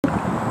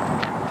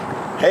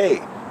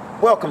Hey,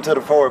 welcome to the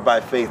Forward by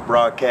Faith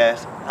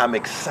broadcast. I'm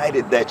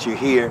excited that you're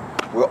here.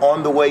 We're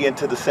on the way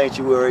into the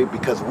sanctuary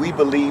because we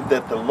believe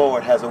that the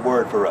Lord has a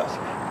word for us.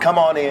 Come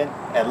on in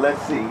and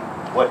let's see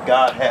what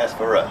God has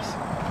for us.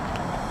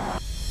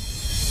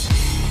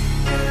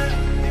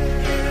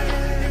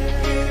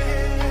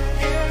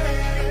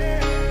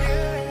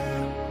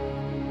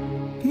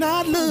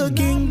 Not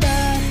looking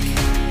back,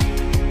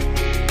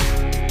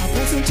 I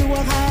press into a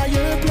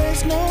higher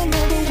place. No longer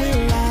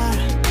will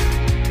I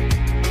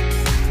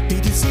be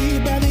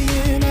deceived by the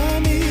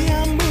enemy.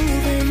 I'm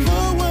moving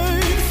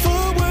forward,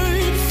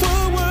 forward,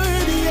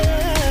 forward,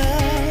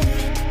 yeah.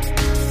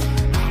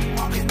 I'm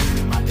walking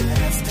in my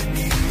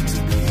destiny to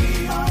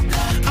be all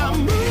God. I'm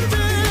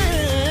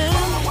moving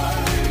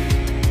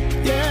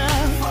forward,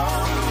 yeah.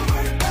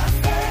 Forward by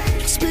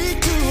faith. Speak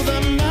to the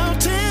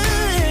mountain.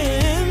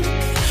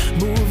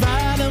 Move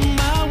out of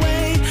my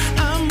way.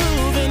 I'm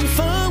moving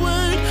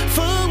forward,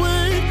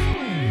 forward.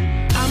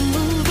 I'm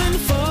moving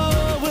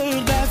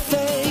forward by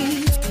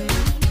faith.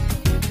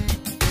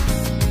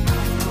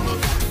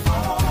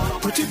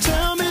 What you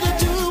tell me to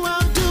do,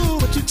 I'll do.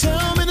 What you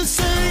tell me to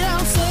say,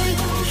 I'll say.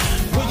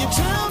 When you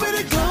tell me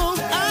to go,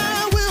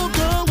 I will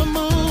go. I'm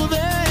moving.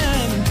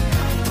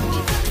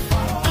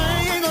 I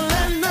ain't gonna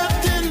let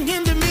nothing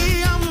hinder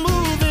me. I'm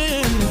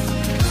moving.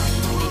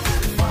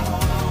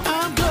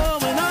 I'm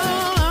going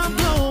on, I'm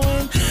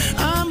going.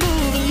 I'm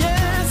moving,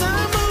 yes,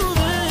 I'm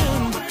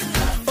moving.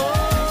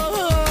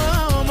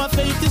 Oh, my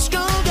faith is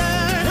stronger.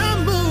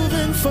 I'm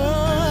moving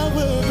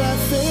forward by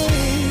faith.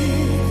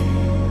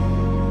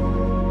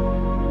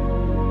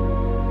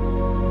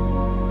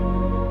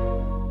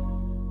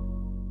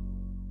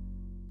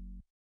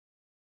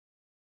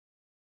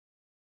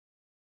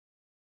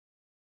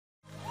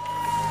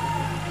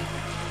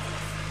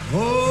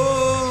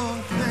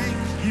 Oh,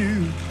 thank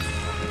you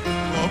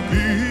for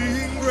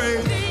being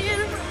great.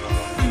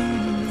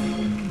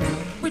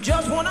 We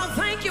just want to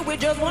thank you. We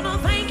just want to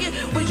thank you.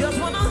 We just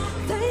want to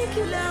thank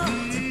you, Lord.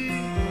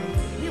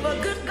 You're a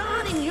good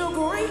God and you're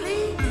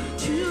greatly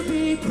to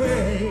be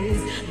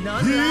praised.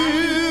 None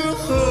like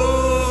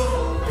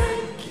Oh,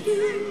 thank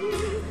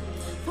you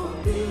for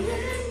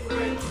being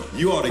great.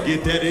 you ought to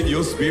get that in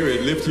your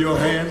spirit. Lift your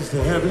hands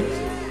to heaven.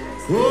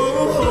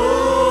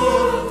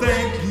 Oh,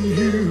 thank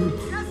you.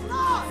 Yes,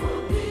 Lord.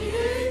 For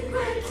being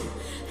great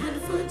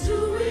and for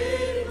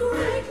doing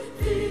great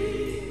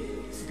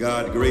things.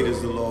 God, great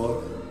is the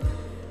Lord,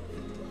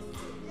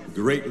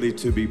 greatly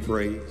to be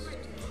praised.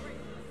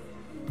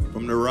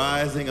 From the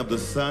rising of the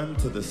sun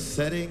to the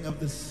setting of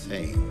the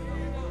same,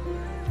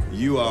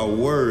 you are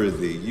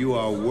worthy. You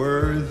are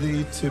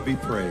worthy to be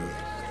praised.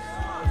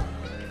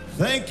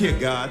 Thank you,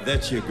 God,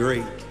 that you're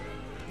great,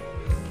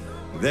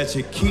 that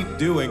you keep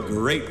doing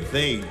great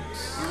things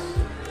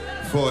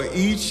for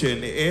each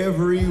and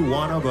every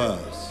one of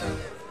us.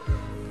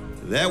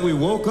 That we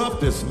woke up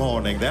this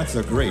morning, that's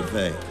a great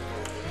thing.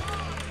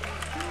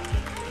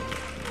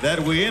 That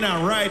we're in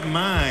our right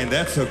mind,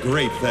 that's a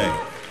great thing.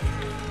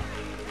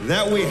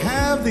 That we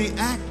have the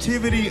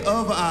activity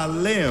of our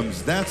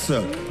limbs, that's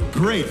a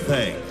great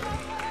thing.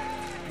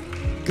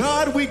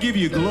 God, we give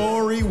you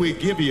glory, we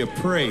give you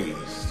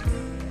praise,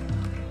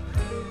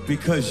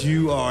 because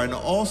you are an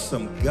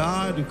awesome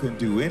God who can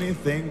do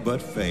anything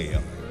but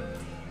fail.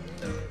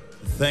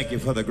 Thank you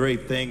for the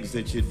great things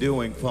that you're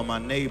doing for my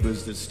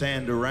neighbors that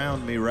stand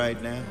around me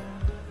right now.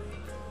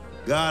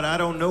 God, I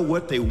don't know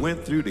what they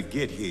went through to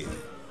get here,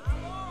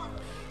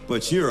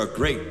 but you're a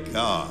great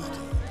God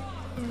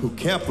who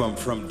kept them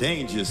from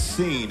dangers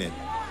seen and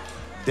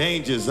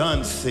dangers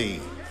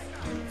unseen.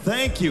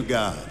 Thank you,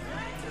 God,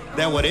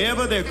 that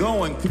whatever they're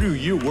going through,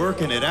 you're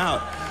working it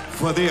out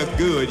for their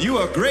good. You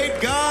are a great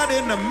God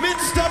in the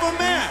midst of a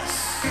mess.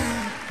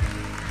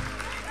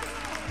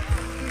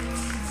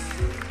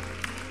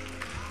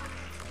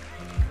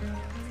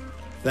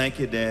 Thank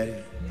you, Daddy,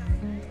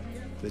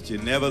 that you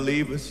never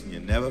leave us and you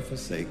never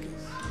forsake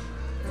us,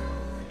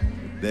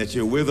 that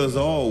you're with us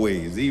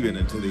always, even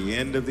until the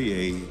end of the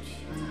age.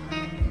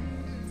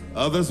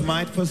 Others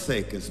might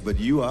forsake us, but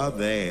you are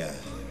there,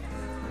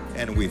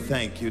 and we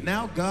thank you.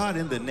 Now, God,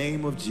 in the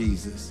name of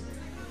Jesus,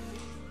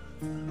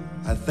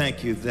 I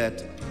thank you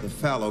that the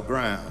fallow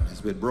ground has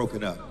been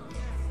broken up.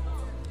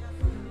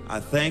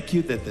 I thank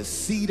you that the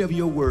seed of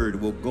your word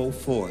will go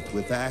forth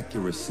with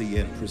accuracy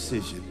and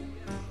precision.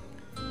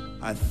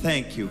 I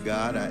thank you,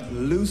 God. I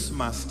loose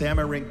my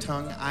stammering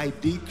tongue. I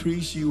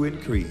decrease, you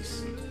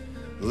increase.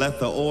 Let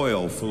the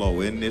oil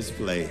flow in this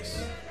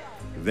place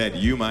that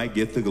you might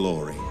get the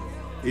glory.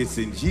 It's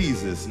in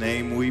Jesus'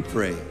 name we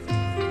pray.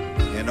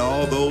 And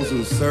all those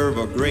who serve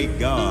a great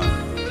God,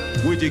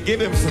 would you give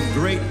him some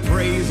great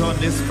praise on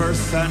this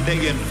first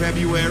Sunday in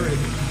February?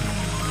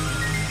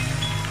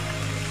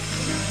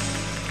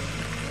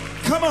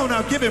 Come on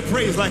now, give him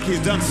praise like he's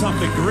done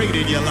something great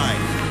in your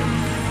life.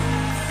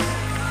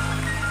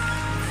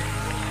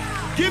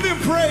 Give him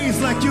praise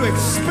like you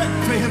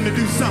expect for him to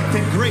do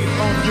something great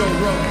on your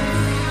road.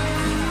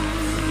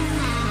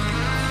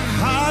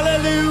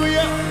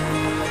 Hallelujah.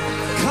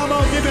 Come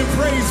on, give him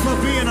praise for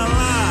being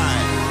alive.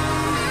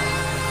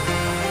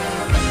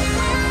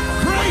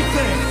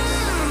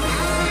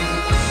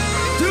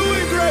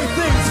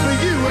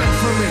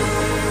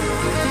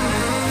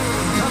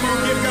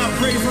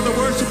 praise for the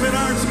worship and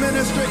arts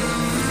ministry.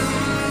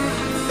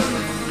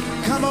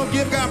 Come on,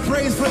 give God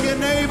praise for your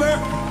neighbor.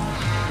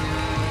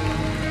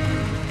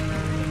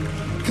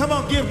 Come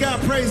on, give God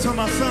praise for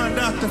my son,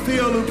 Dr.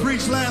 Phil, who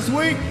preached last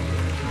week.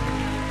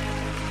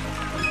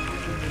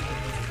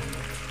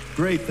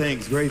 Great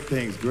things, great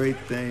things, great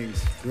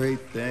things, great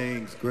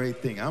things,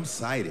 great things. I'm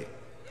excited.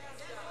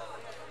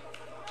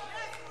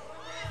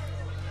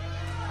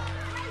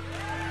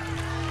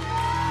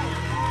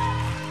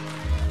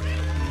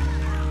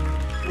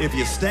 If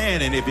you're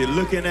standing, if you're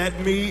looking at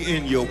me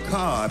in your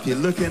car, if you're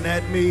looking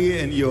at me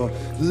in your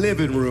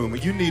living room,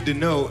 you need to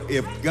know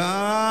if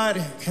God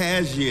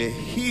has you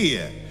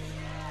here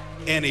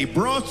and he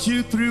brought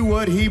you through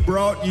what he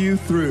brought you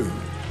through,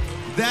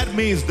 that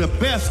means the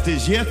best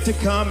is yet to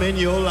come in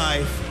your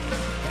life.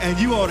 And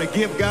you ought to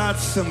give God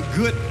some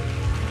good,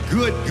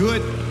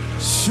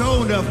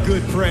 show enough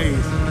good praise.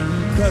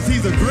 Because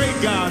he's a great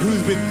God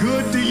who's been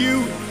good to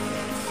you,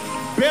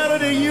 better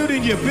to you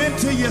than you've been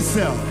to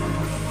yourself.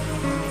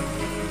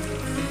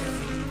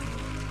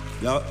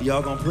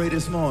 Y'all gonna pray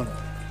this morning?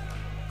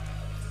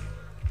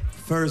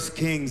 1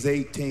 Kings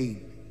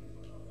 18.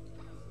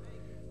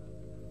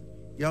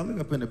 Y'all look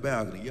up in the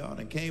balcony. Y'all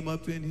done came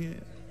up in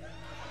here.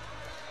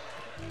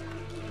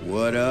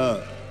 What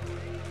up?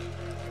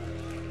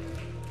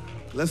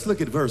 Let's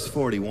look at verse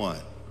 41.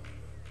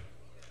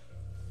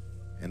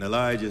 And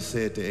Elijah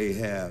said to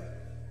Ahab,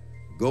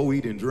 go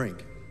eat and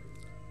drink,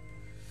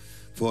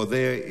 for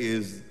there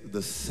is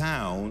the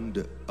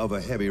sound of a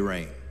heavy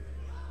rain.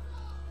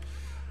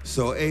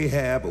 So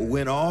Ahab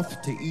went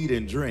off to eat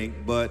and drink,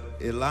 but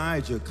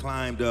Elijah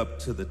climbed up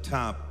to the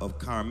top of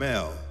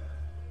Carmel,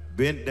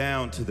 bent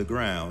down to the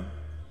ground,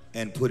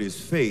 and put his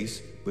face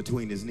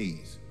between his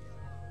knees.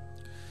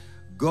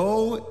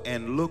 Go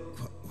and look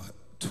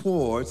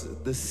towards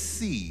the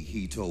sea,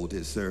 he told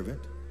his servant.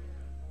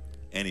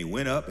 And he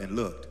went up and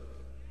looked.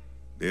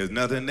 There's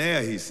nothing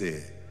there, he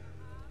said.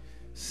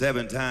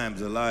 7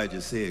 times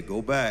Elijah said,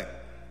 go back.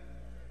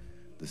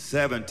 The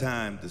 7th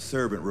time the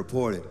servant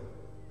reported,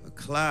 a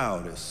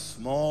cloud as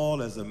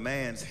small as a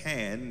man's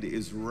hand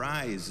is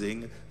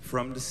rising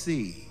from the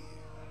sea.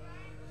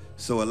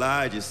 So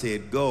Elijah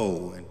said,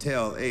 go and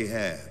tell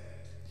Ahab,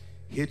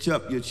 hitch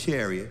up your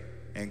chariot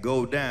and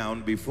go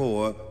down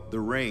before the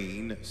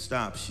rain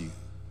stops you.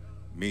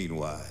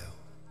 Meanwhile,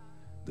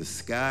 the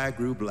sky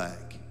grew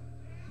black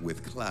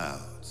with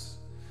clouds.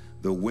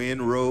 The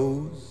wind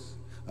rose,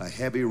 a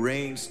heavy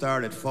rain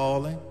started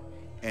falling,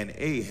 and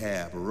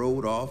Ahab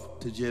rode off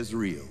to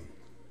Jezreel.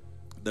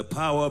 The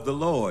power of the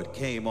Lord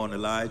came on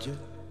Elijah,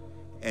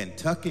 and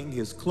tucking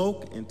his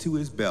cloak into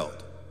his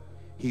belt,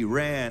 he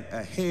ran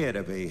ahead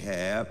of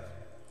Ahab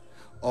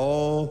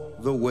all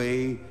the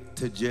way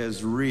to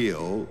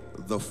Jezreel,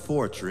 the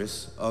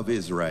fortress of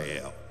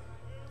Israel.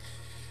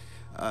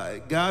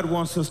 God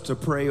wants us to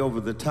pray over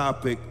the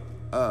topic,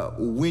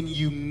 when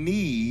you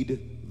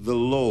need the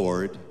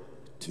Lord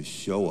to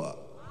show up.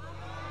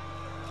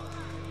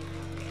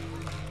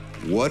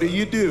 What do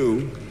you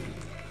do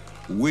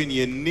when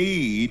you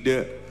need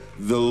the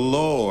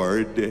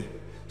Lord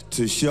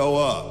to show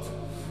up?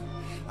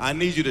 I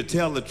need you to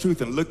tell the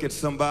truth and look at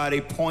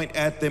somebody, point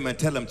at them and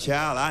tell them,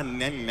 child, I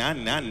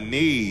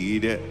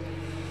need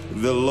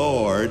the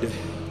Lord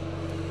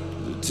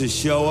to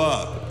show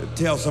up.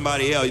 Tell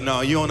somebody else,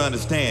 no, you don't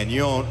understand.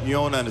 You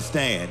don't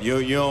understand.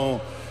 You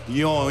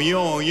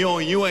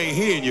ain't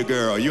hearing your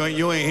girl. You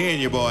ain't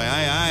hearing your boy.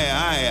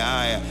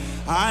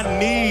 I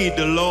need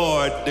the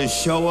Lord to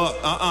show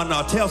up.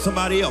 Now tell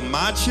somebody else.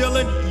 My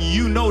children,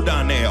 you know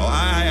Donnell.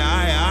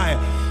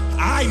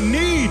 I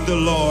need the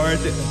Lord.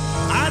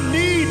 I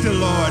need the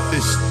Lord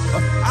to.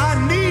 I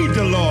need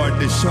the Lord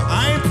to show.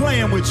 I ain't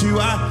playing with you.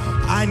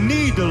 I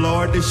need the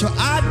Lord to show.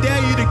 I dare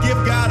you to give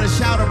God a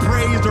shout of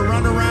praise, to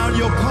run around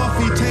your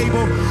coffee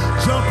table,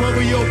 jump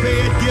over your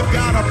bed, give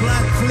God a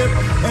black flip,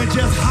 and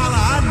just holler,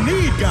 I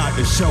need God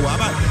to show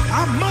up.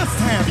 I must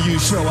have you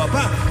show up.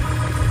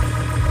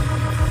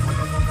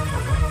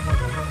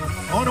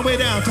 On the way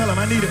down, tell him,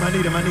 I need him, I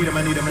need him, I need him,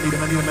 I need him, I need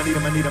him, I need him, I need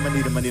him, I need him, I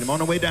need him, I need him. On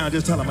the way down,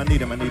 just tell him, I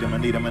need him, I need him, I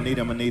need him, I need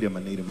him, I need him, I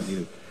need him, I need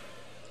him.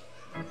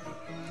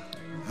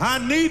 I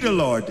need the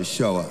Lord to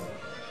show up.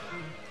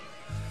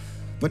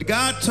 But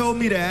God told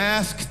me to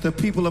ask the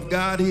people of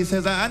God. He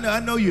says, I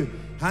know you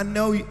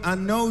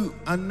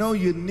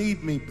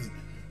need me, but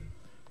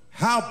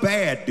how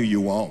bad do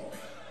you want me?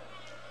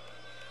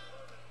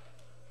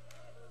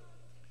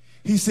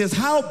 He says,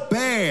 how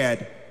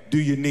bad do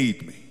you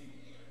need me?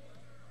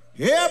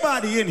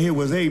 Everybody in here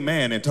was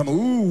amen and talking,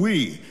 ooh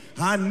wee,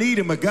 I need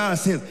him. But God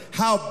says,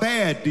 how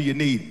bad do you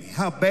need me?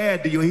 How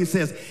bad do you? He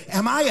says,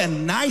 am I a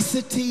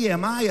nicety?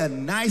 Am I a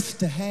nice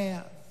to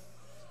have?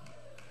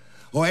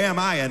 Or am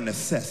I a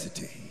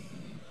necessity?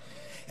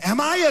 Am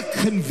I a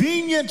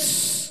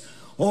convenience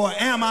or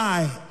am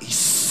I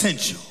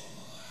essential?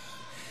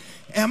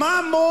 Am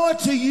I more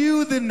to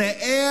you than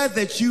the air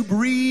that you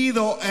breathe,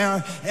 or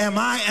am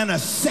I an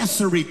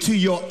accessory to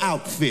your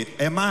outfit?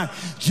 Am I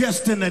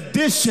just an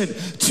addition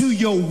to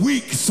your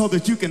week so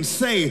that you can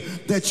say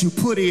that you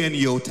put in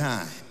your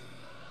time?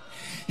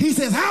 He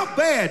says, how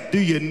bad do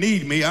you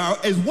need me?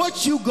 Is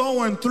what you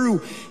going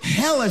through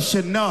hellish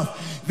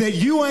enough that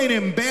you ain't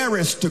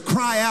embarrassed to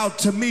cry out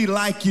to me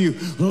like you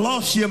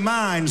lost your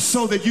mind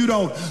so that you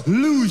don't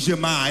lose your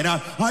mind?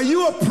 Are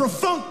you a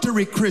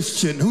perfunctory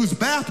Christian who's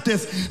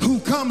Baptist who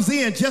comes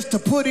in just to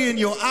put in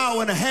your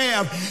hour and a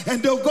half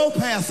and don't go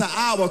past an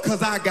hour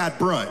because I got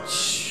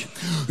brunch?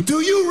 Do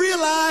you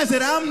realize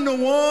that I'm the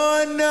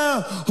one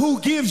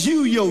who gives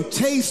you your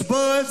taste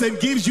buds and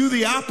gives you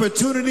the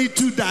opportunity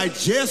to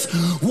digest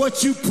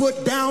what you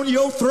put down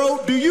your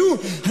throat? Do you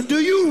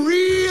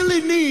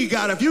really need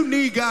God? If you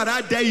need God,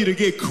 I dare you to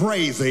get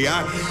crazy.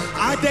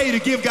 I dare you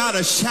to give God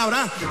a shout.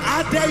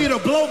 I dare you to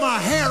blow my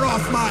hair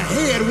off my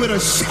head with a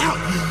shout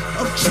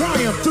of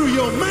triumph through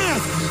your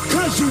mouth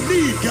because you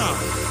need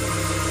God.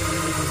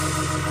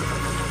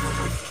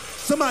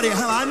 Somebody,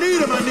 I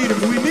need him, I need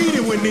him, we need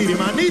him, we need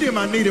him, I need him,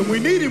 I need him, we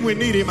need him, we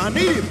need him, I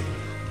need him.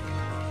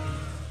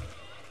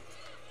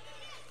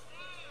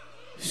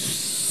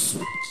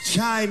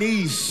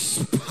 Chinese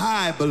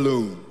spy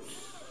balloons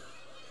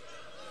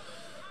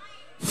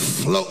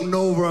floating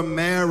over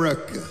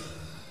America,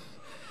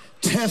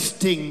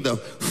 testing the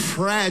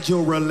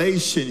fragile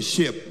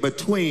relationship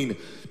between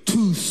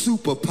two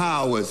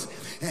superpowers,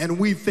 and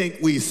we think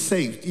we're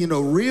safe. You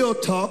know, real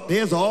talk,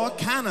 there's all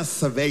kind of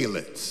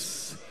surveillance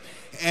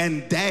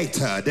and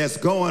data that's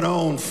going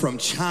on from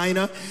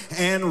China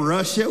and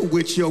Russia,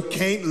 which you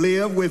can't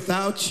live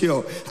without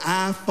your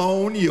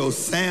iPhone, your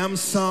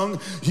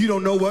Samsung. You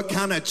don't know what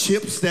kind of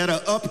chips that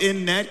are up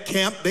in that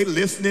camp. They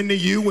listening to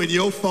you when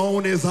your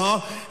phone is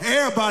off.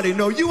 Everybody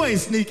know you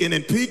ain't sneaking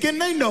and peeking.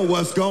 They know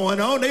what's going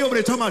on. They over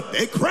there talking about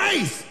they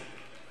crazy.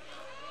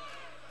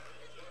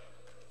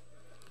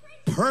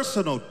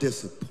 Personal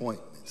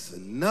disappointments.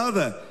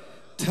 Another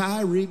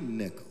Tyre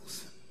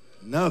Nichols.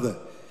 Another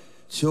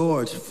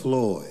George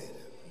Floyd,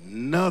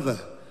 another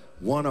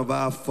one of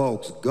our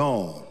folks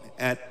gone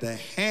at the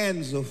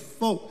hands of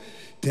folk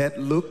that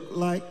look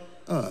like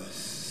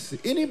us.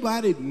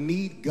 Anybody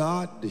need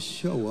God to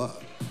show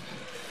up?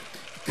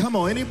 Come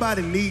on,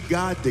 anybody need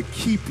God to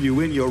keep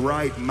you in your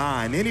right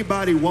mind?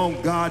 Anybody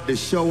want God to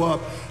show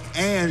up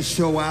and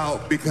show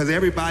out because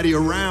everybody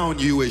around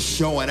you is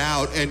showing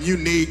out and you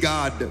need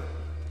God to...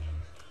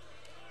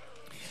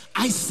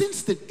 I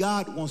sense that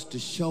God wants to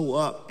show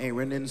up,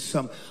 Aaron, in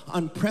some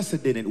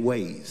unprecedented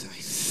ways. I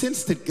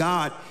sense that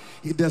God,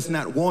 He does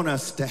not want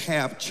us to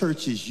have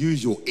church as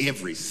usual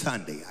every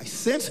Sunday. I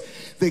sense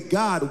that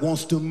God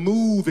wants to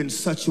move in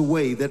such a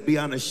way that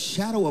beyond a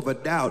shadow of a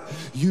doubt,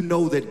 you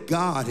know that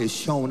God has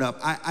shown up.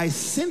 I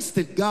sense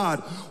that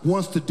God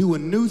wants to do a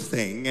new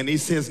thing, and He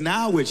says,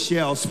 now it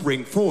shall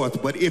spring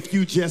forth. But if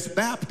you just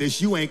Baptist,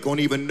 you ain't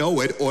gonna even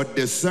know it or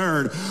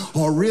discern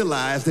or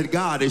realize that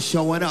God is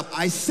showing up.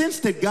 I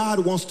sense that God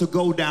wants to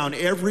go down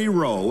every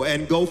row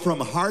and go from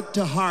heart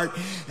to heart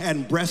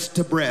and breast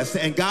to breast,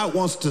 and God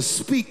wants to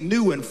speak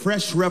new and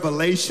fresh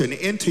revelation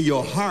into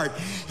your heart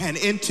and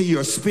into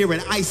your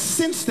spirit. I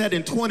sense that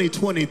in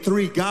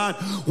 2023, God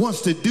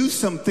wants to do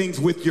some things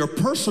with your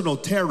personal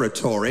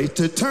territory,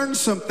 to turn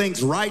some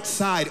things right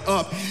side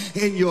up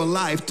in your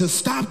life, to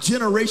stop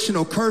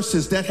generational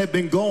curses that have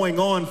been going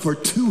on for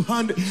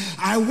 200.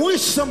 I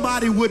wish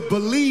somebody would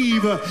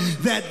believe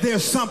that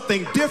there's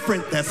something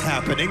different that's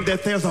happening,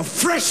 that there's a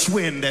fresh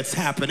wind that's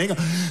happening,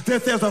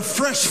 that there's a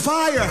fresh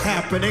fire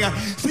happening.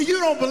 See, you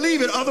don't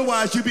believe it,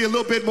 otherwise you'd be a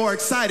little bit more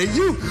excited.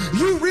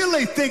 You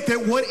really think that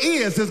what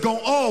is going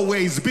to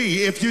always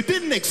be. If you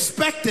didn't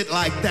expect it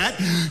like that,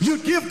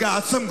 you'd give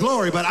God some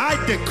glory. But I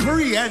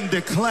decree and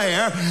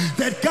declare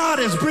that God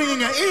is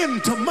bringing an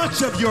end to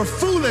much of your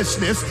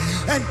foolishness,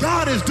 and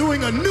God is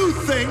doing a new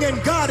thing,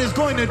 and God is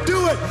going to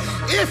do it.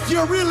 If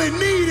you really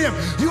need Him,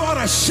 you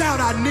ought to shout,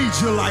 I need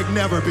you like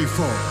never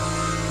before.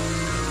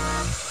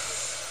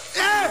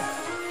 Yeah.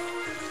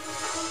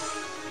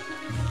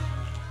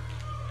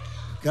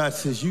 God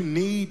says, you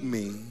need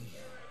me.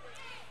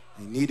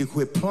 You need to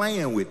quit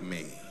playing with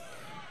me,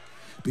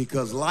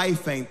 because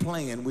life ain't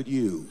playing with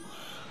you.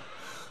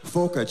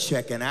 Folk are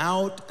checking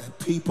out.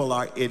 People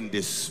are in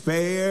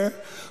despair.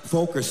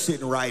 Folk are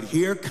sitting right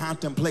here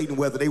contemplating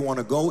whether they want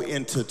to go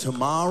into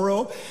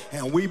tomorrow,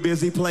 and we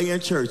busy playing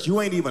church. You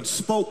ain't even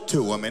spoke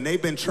to them, and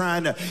they've been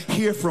trying to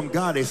hear from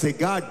God. They say,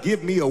 God,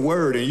 give me a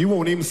word, and you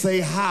won't even say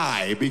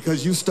hi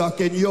because you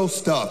stuck in your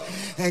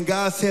stuff. And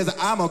God says,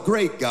 I'm a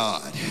great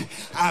God.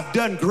 I've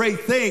done great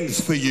things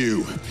for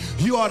you.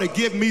 You ought to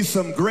give me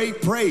some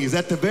great praise.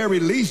 At the very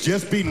least,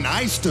 just be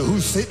nice to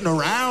who's sitting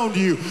around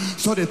you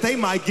so that they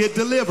might get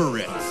deliverance.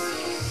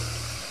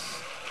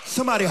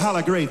 Somebody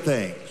holler great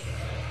thing.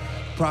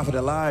 Prophet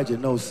Elijah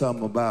knows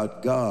something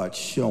about God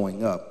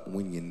showing up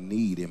when you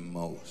need Him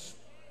most.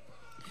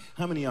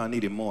 How many of y'all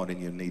need Him more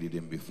than you needed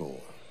Him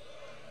before?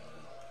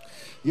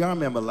 Y'all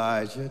remember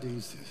Elijah?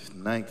 He's a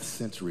 9th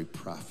century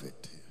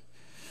prophet.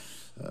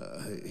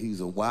 He's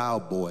a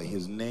wild boy.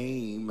 His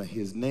name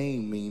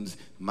means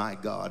my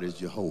God is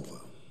Jehovah.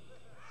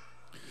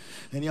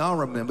 And y'all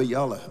remember,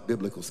 y'all are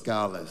biblical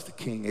scholars, the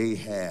King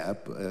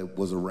Ahab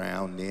was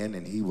around then,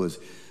 and he was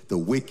the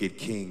wicked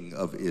king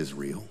of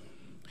Israel.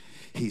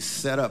 He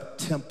set up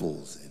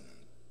temples and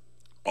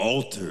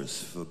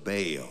altars for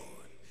Baal.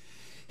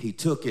 He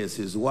took as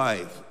his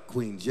wife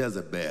Queen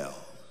Jezebel,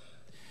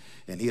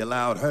 and he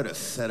allowed her to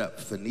set up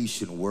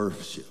Phoenician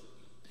worship.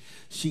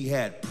 She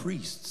had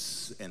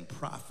priests and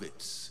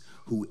prophets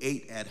who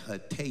ate at her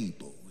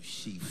table.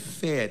 She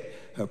fed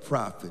her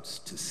prophets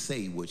to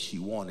say what she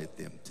wanted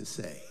them to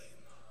say.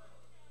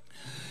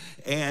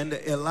 And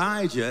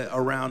Elijah,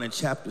 around in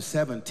chapter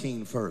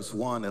 17, verse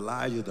 1,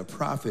 Elijah the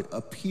prophet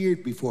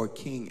appeared before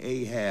King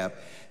Ahab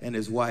and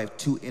his wife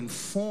to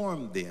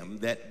inform them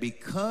that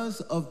because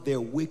of their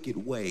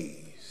wicked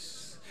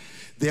ways,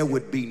 there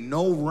would be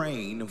no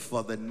rain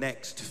for the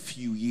next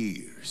few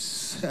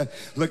years.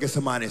 Look at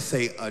somebody and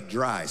say, a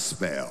dry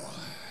spell.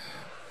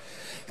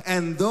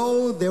 And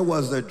though there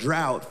was a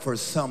drought for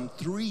some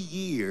 3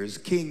 years,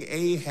 King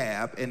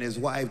Ahab and his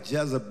wife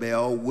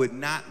Jezebel would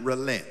not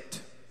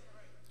relent.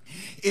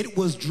 It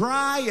was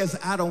dry as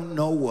I don't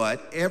know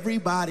what.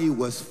 Everybody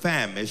was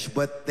famished,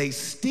 but they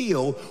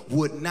still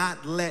would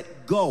not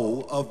let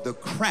go of the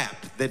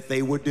crap that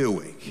they were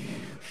doing.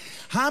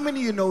 How many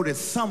of you know that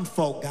some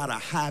folk got a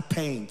high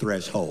pain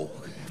threshold?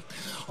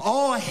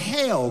 All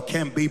hell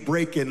can be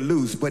breaking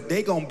loose, but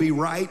they gonna be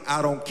right.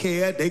 I don't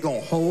care. They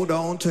gonna hold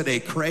on to their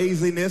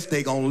craziness.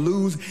 They gonna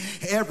lose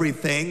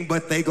everything,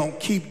 but they gonna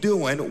keep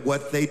doing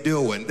what they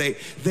doing.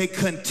 They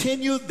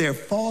continued their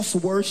false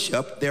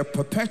worship, their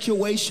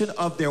perpetuation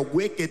of their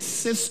wicked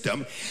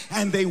system,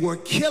 and they were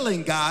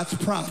killing God's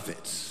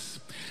prophets.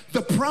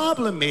 The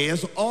problem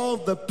is all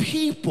the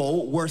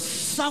people were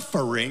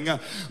suffering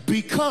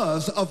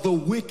because of the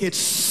wicked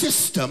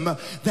system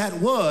that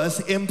was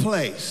in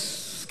place.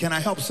 Can I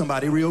help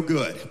somebody real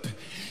good?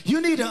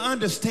 You need to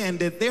understand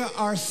that there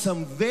are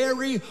some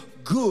very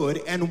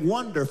good and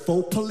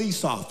wonderful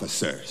police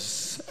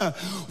officers.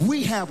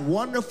 We have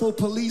wonderful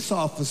police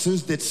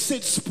officers that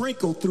sit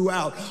sprinkled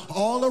throughout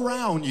all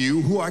around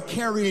you who are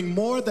carrying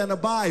more than a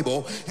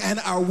Bible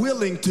and are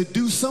willing to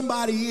do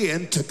somebody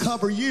in to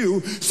cover you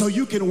so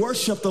you can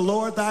worship the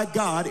Lord thy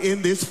God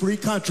in this free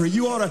country.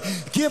 You ought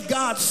to give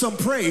God some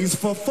praise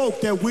for folk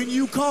that when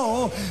you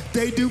call,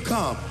 they do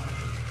come.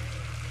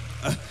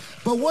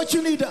 But what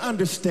you need to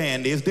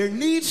understand is there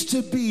needs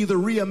to be the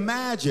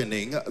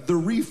reimagining, the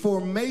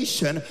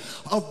reformation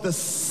of the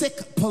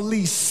sick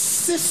police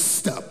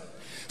system.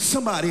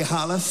 Somebody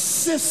holler,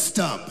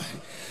 system.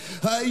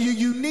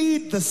 You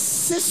need the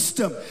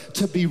system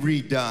to be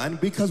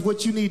redone, because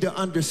what you need to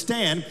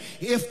understand,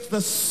 if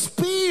the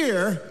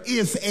spear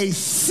is a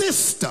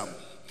system,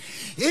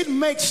 it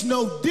makes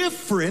no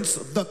difference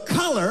the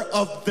color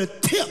of the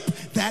tip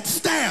that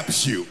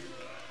stabs you.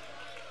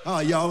 Oh,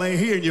 y'all ain't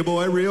hearing your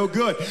boy real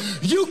good.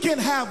 You can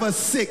have a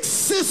sick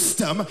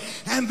system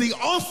and the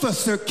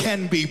officer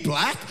can be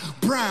black,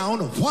 brown,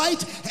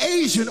 white,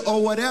 Asian,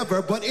 or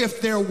whatever, but if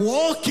they're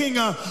walking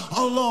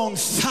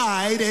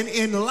alongside and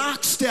in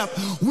lockstep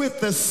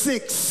with the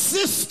sick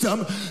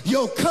system,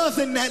 your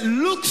cousin that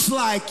looks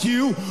like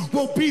you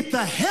will beat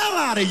the hell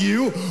out of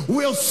you,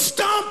 will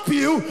stomp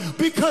you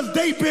because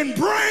they've been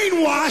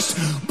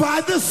brainwashed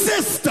by the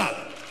system.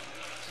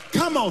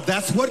 Come on,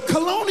 that's what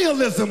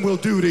colonialism will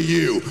do to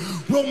you.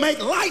 We'll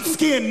make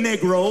light-skinned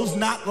Negroes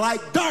not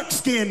like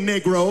dark-skinned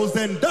Negroes,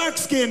 and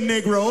dark-skinned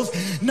Negroes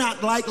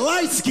not like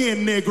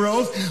light-skinned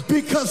Negroes,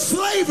 because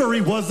slavery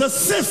was a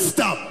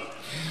system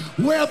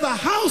where the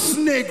house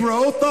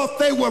Negro thought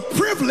they were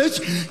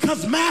privileged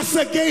because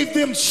massa gave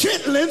them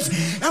chitlins,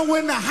 and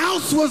when the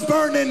house was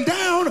burning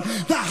down,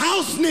 the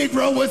house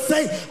Negro would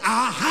say,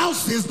 our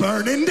house is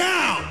burning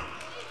down.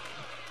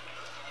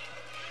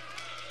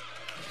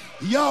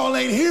 Y'all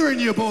ain't hearing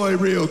your boy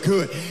real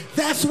good.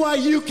 That's why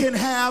you can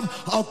have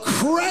a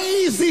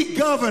crazy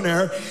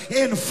governor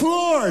in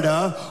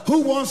Florida who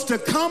wants to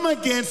come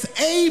against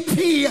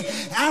AP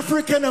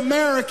African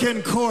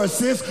American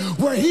courses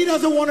where he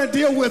doesn't want to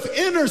deal with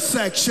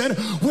intersection,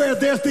 where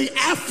there's the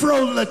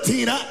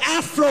Afro-Latina,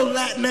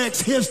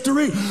 Afro-Latinx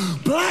history,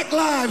 Black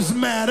Lives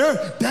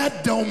Matter.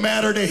 That don't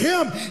matter to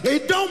him.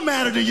 It don't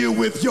matter to you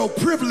with your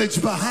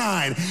privilege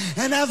behind.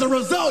 And as a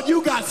result,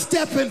 you got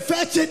step and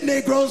fetch it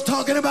Negroes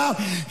talking about,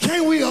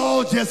 can't we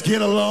all just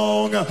get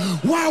along?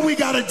 Why we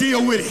got to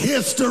deal with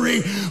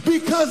history?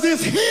 Because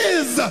it's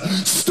his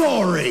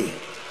story.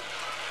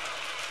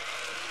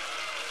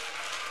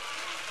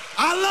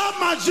 I love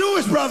my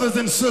Jewish brothers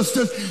and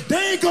sisters.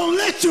 They ain't gonna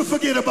let you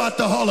forget about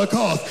the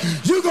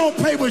Holocaust. You gonna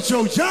pay with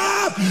your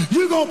job,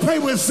 you gonna pay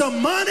with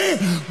some money,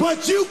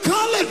 but you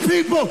colored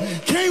people,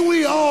 can't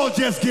we all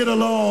just get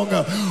along?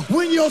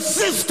 When your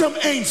system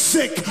ain't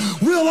sick,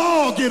 we'll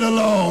all get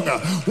along.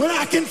 When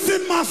I can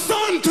send my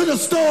son to the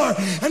store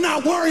and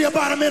not worry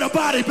about him in a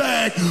body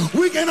bag,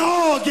 we can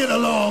all get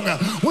along.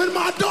 When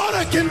my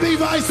daughter can be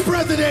vice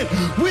president,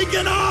 we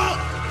can all.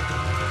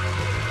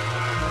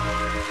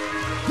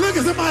 Look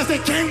at somebody say,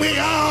 can we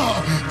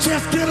all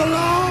just get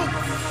along?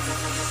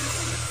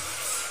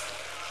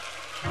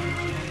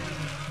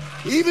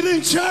 Even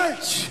in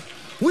church,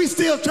 we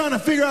still trying to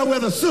figure out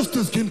whether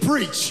sisters can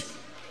preach.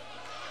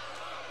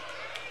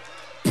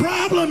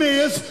 Problem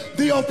is,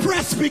 the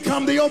oppressed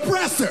become the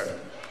oppressor.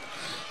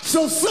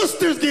 So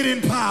sisters get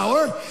in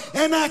power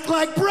and act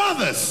like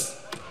brothers.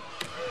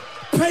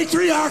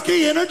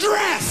 Patriarchy in a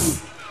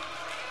dress.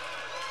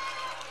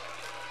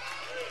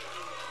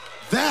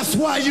 That's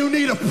why you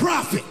need a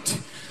prophet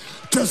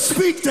to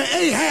speak to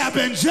Ahab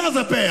and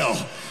Jezebel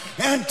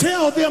and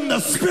tell them the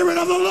Spirit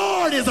of the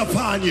Lord is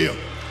upon you.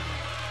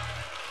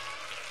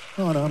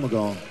 Oh, no, I'm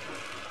gone.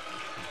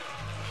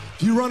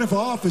 If you're running for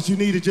office, you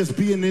need to just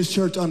be in this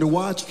church under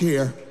watch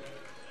care.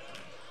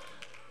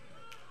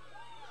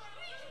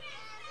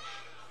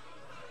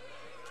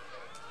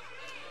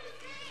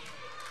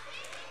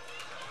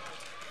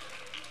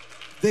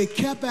 They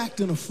kept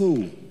acting a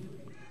fool.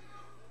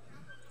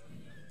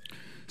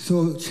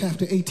 So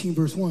chapter 18,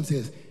 verse 1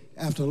 says,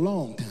 after a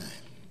long time,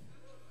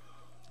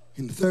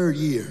 in the 3rd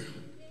year,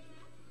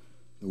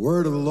 the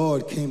word of the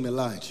Lord came to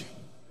Elijah.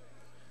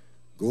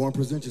 Go and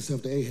present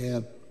yourself to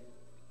Ahab,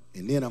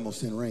 and then I'm going to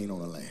send rain on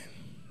the land.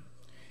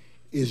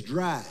 It's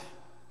dry,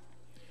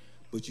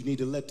 but you need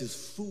to let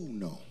this fool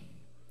know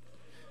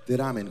that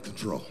I'm in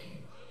control.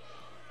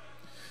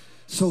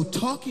 So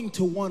talking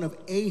to one of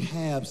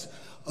Ahab's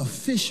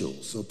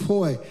officials, a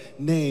boy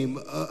named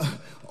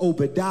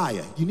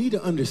Obadiah, you need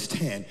to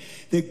understand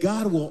that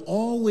God will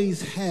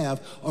always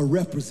have a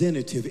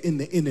representative in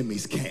the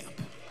enemy's camp.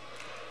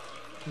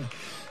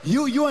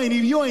 You ain't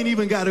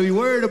even got to be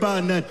worried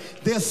about nothing.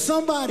 There's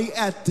somebody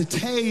at the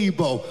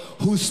table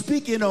who's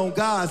speaking on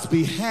God's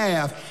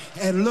behalf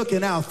and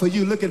looking out for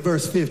you. Look at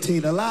verse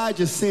 15.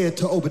 Elijah said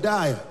to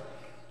Obadiah,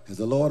 as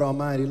the Lord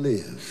Almighty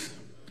lives,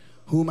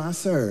 whom I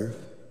serve,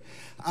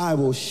 I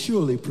will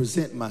surely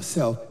present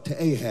myself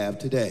to Ahab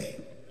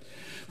today.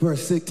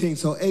 Verse 16,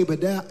 so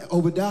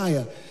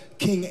Obadiah,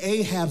 King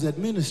Ahab's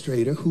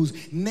administrator,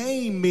 whose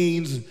name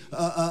means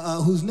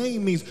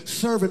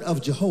servant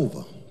of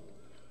Jehovah,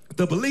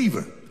 the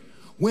believer,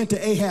 went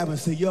to Ahab and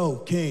said, yo,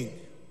 king,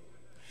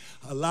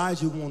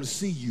 Elijah want to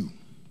see you.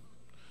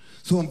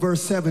 So in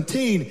verse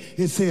 17,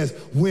 it says,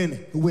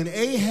 when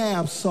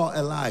Ahab saw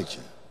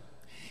Elijah,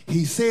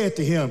 he said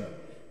to him,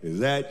 is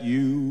that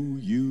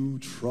you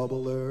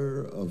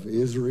troubler of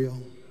Israel?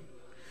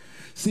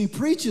 See,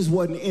 preachers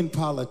wasn't in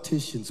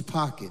politicians'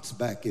 pockets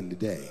back in the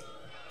day.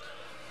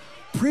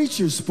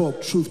 Preachers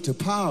spoke truth to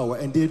power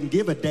and didn't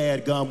give a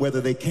dadgum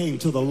whether they came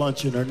to the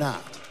luncheon or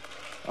not.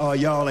 Oh,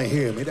 y'all ain't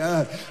hear me.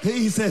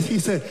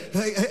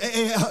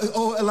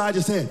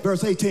 Elijah said,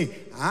 verse 18,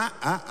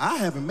 I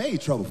haven't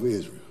made trouble for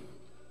Israel.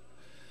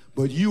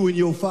 But you and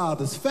your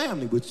father's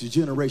family, which is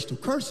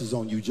generational curses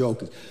on you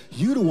jokers,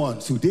 you the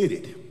ones who did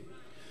it.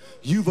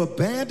 You've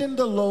abandoned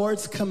the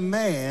Lord's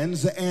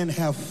commands and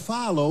have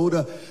followed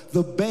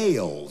the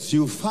Baals.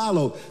 You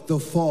follow the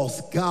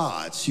false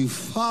gods. You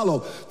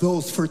follow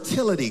those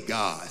fertility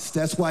gods.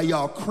 That's why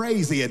y'all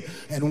crazy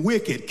and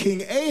wicked.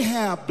 King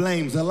Ahab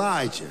blames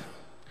Elijah.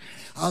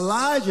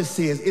 Elijah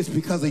says it's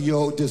because of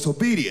your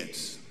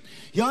disobedience.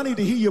 Y'all need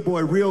to hear your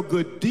boy real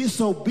good.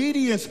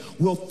 Disobedience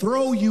will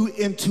throw you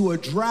into a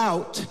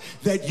drought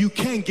that you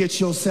can't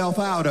get yourself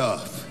out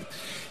of.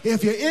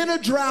 If you're in a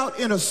drought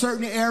in a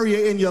certain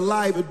area in your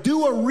life,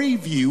 do a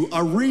review,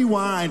 a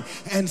rewind,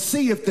 and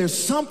see if there's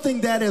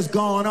something that has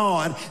gone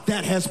on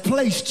that has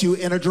placed you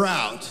in a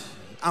drought.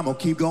 I'm going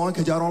to keep going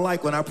because y'all don't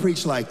like when I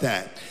preach like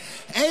that.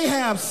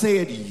 Ahab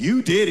said,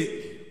 you did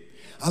it.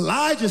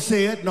 Elijah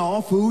said,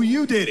 no, fool,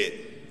 you did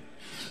it.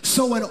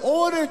 So in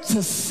order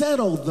to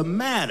settle the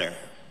matter,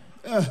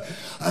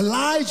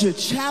 Elijah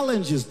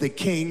challenges the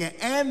king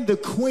and the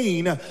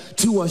queen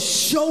to a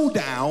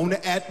showdown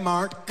at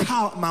Mount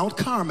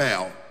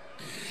Carmel.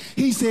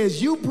 He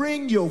says, you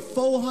bring your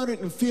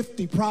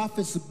 450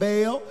 prophets of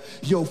Baal,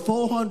 your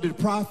 400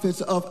 prophets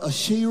of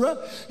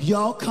Asherah,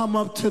 y'all come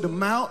up to the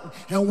mountain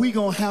and we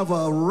gonna have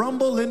a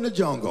rumble in the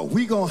jungle.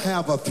 We gonna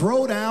have a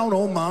throwdown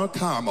on Mount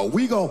Carmel.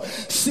 We gonna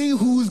see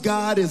whose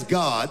God is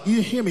God.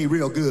 You hear me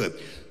real good.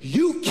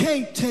 You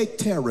can't take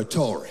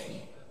territory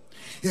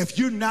if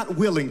you're not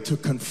willing to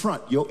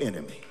confront your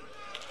enemy.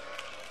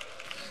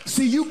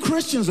 See, you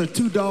Christians are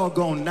too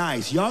doggone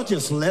nice. Y'all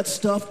just let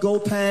stuff go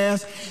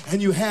past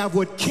and you have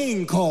what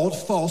King called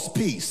false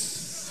peace.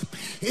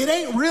 It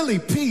ain't really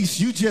peace.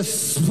 You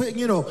just,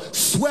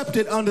 swept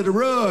it under the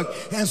rug,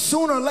 and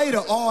sooner or later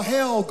all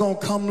hell gonna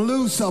come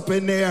loose up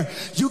in there.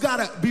 You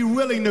gotta be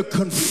willing to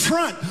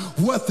confront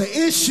what the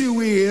issue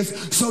is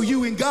so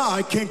you and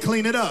God can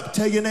clean it up.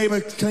 Tell your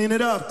neighbor, clean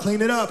it up,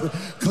 clean it up,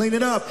 clean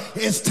it up.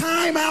 It's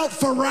time out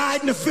for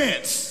riding the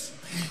fence.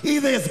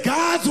 Either it's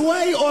God's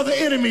way or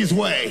the enemy's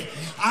way.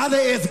 Either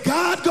it's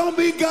God gonna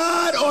be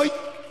God or...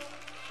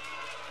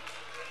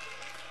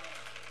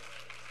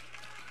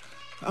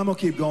 I'm gonna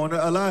keep going.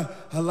 Elijah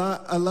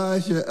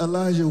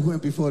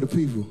went before the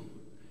people.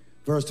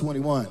 Verse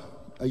 21.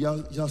 Are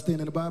y'all staying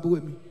in the Bible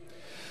with me?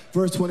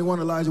 Verse 21,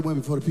 Elijah went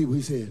before the people.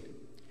 He said,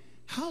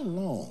 how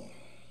long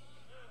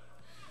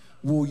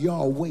will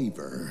y'all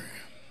waver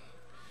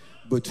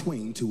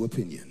between two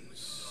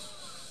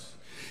opinions?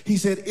 He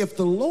said, if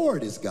the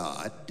Lord is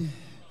God,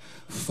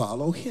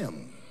 follow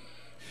him.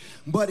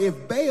 But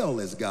if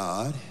Baal is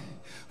God,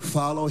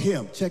 follow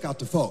him. Check out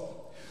the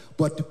folk.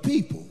 But the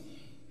people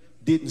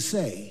didn't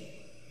say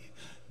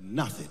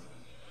nothing.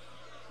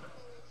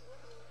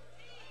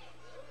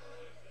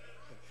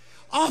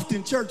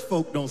 Often church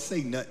folk don't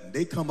say nothing.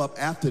 They come up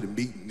after the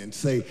meeting and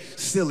say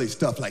silly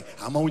stuff like,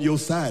 I'm on your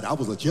side. I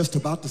was just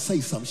about to say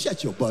something.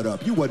 Shut your butt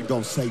up. You wasn't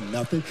going to say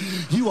nothing.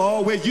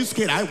 You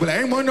scared. Well,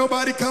 ain't want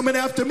nobody coming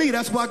after me.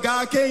 That's why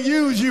God can't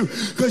use you,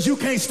 because you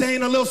can't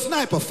stand a little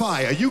sniper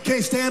fire. You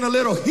can't stand a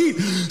little heat.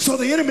 So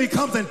the enemy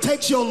comes and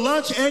takes your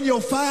lunch and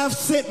your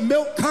 5-cent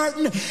milk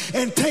carton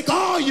and take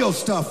all your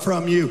stuff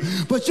from you.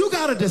 But you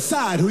got to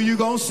decide who you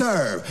going to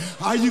serve.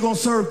 Are you going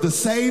to serve the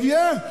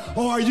Savior,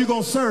 or are you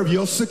going to serve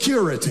your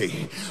security?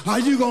 Are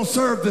you going to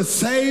serve the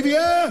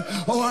Savior,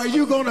 or are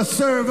you going to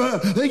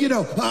serve,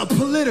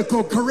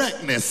 political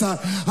correctness?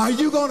 Are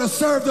you going to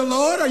serve the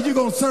Lord, or are you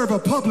going to serve a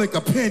public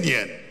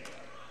opinion?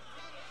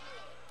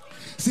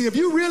 See, if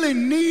you really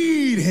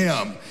need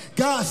him,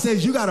 God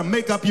says you got to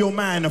make up your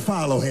mind to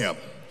follow him.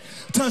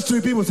 Touch 3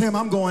 people, say,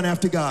 I'm going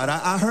after God.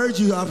 I've heard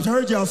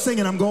y'all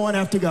singing, I'm going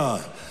after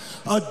God.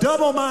 A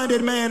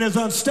double-minded man is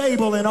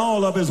unstable in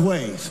all of his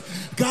ways.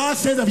 God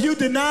says, if you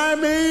deny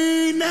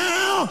me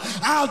now,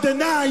 I'll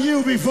deny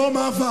you before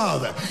my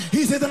Father.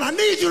 He says, and I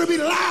need you to be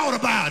loud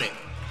about it.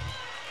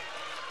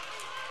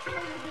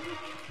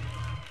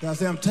 God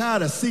said, I'm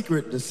tired of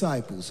secret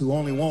disciples who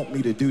only want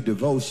me to do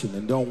devotion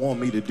and don't want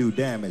me to do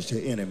damage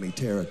to enemy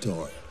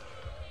territory.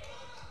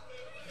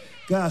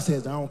 God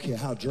says, I don't care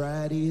how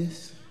dry it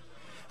is.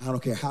 I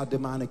don't care how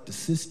demonic the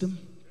system.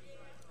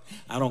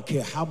 I don't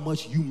care how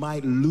much you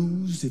might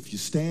lose if you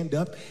stand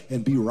up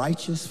and be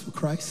righteous for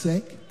Christ's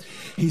sake.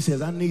 He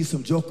says, I need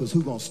some jokers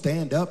who are going to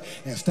stand up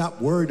and stop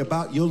worrying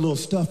about your little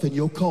stuff in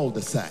your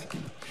cul-de-sac.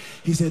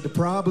 He said, the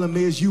problem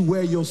is you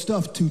wear your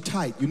stuff too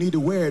tight. You need to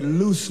wear it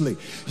loosely.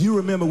 You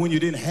remember when you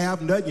didn't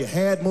have nothing, you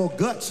had more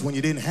guts when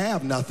you didn't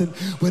have nothing.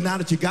 But now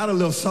that you got a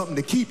little something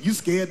to keep, you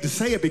scared to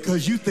say it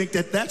because you think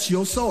that that's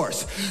your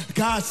source.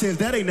 God says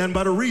that ain't nothing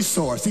but a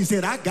resource. He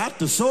said, I got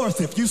the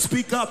source. If you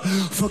speak up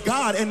for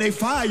God and they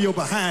fire you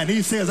behind,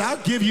 he says,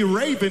 I'll give you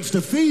ravens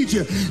to feed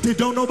you that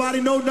don't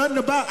nobody know nothing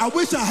about. I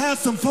wish I had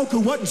some folk who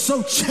wasn't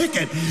so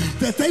chicken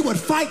that they would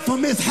fight for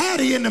Miss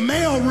Hattie in the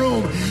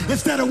mailroom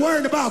instead of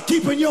worrying about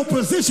keeping your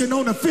position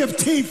on the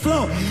 15th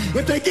floor.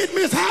 If they get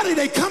Miss Hattie,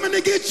 they coming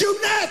to get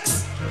you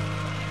next.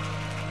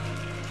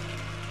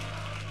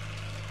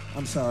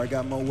 I'm sorry, I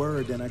got more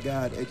word than I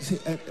got.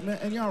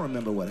 And y'all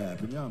remember what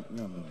happened. Y'all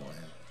remember what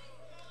happened.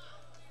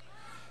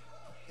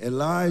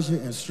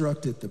 Elijah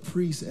instructed the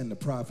priests and the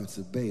prophets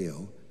of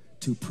Baal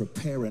to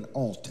prepare an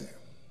altar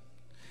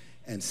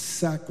and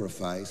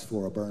sacrifice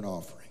for a burnt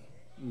offering.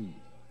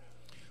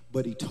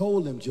 But he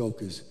told them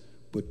jokers,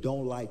 but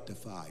don't light the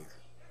fire.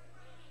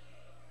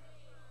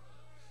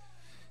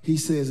 He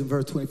says in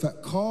verse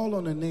 25, call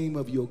on the name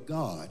of your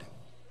God,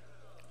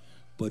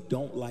 but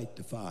don't light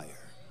the fire.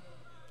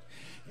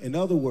 In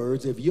other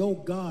words, if your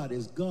God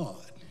is God,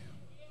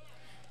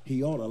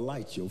 he ought to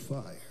light your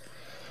fire.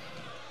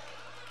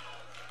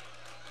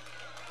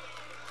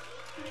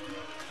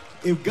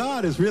 If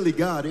God is really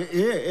God,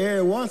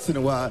 every once in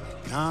a while,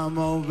 come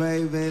on,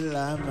 baby,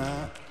 light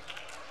my...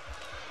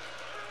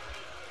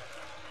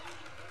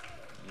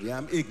 Yeah,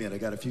 I'm ignorant. I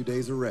got a few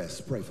days of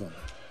rest. Pray for me.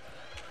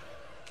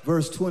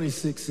 Verse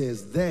 26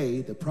 says, they,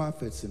 the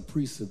prophets and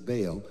priests of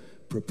Baal,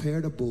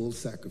 prepared a bull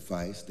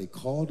sacrifice. They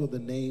called on the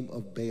name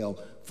of Baal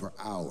for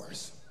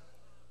hours,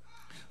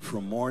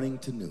 from morning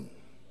to noon.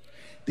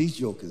 These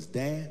jokers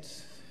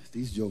danced.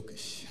 These jokers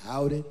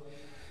shouted.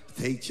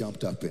 They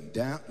jumped up and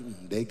down.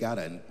 They got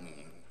a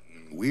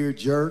weird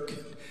jerk.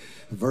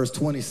 Verse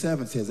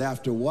 27 says,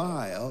 after a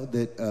while,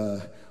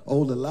 that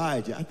old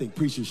Elijah, I think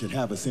preachers should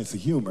have a sense of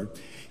humor,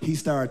 he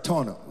started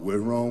taunting, what's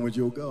wrong with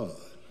your God?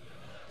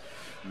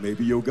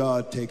 Maybe your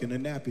God taking a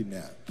nappy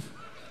nap.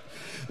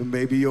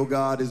 Maybe your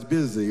God is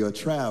busy or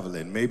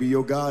traveling. Maybe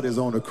your God is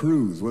on a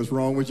cruise. What's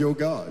wrong with your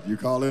God? You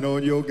calling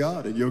on your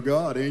God and your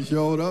God ain't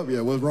showed up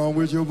yet. What's wrong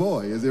with your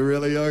boy? Is it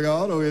really your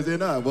God or is it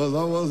not? What's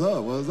up? What's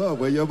up? What's up?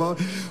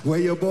 Where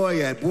your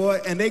boy at, boy?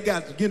 And they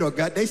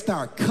they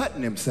start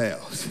cutting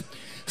themselves,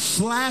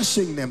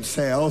 slashing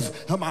themselves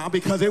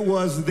because it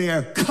was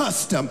their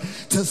custom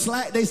to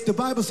slash. The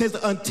Bible says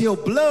until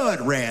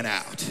blood ran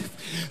out.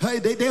 Hey,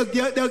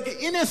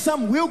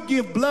 we'll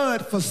give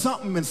blood for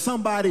something and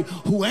somebody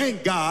who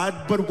ain't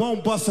God but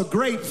won't bust a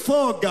grape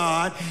for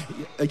God.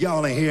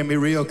 Y'all ain't hearing me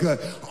real good.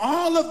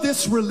 All of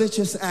this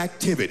religious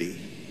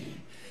activity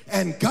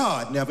and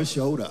God never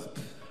showed up.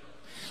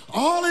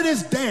 All of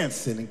this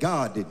dancing and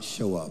God didn't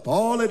show up.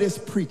 All of this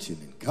preaching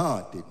and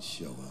God didn't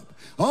show up.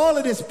 All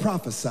of this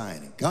prophesying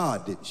and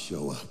God didn't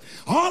show up.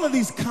 All of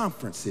these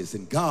conferences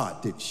and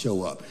God didn't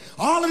show up.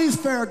 All of these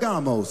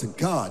Ferragamos and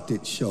God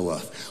didn't show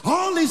up.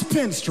 All these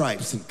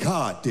pinstripes and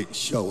God didn't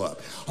show up.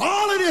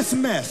 All of this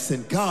mess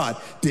and God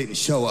didn't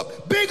show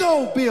up. Big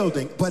old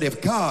building, but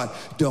if God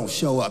don't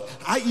show up.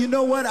 You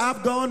know what?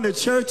 I've gone to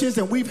churches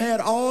and we've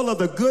had all of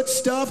the good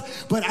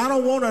stuff, but I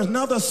don't want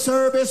another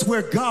service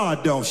where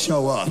God don't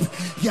show up.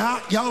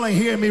 Y'all ain't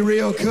hearing me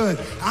real good.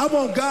 I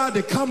want God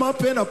to come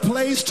up in a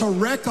place to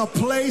wreck a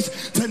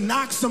place to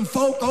knock some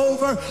folk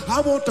over.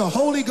 I want the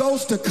Holy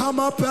Ghost to come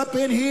up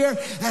in here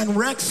and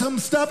wreck some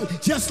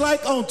stuff. Just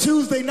like on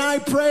Tuesday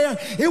night prayer,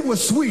 it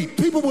was sweet.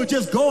 People were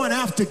just going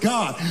after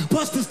God.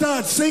 Pastor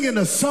started singing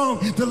a song,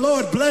 "The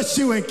Lord bless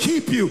you and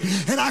keep you."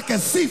 And I could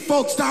see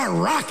folks start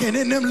rocking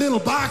in them little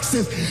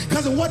boxes,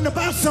 because it wasn't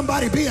about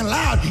somebody being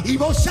loud.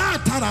 Evo sha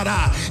ta da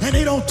da, and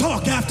they don't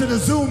talk after the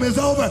Zoom is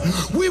over.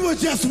 We were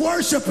just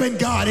worshiping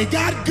God. It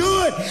got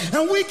good,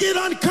 and we get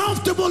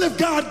uncomfortable if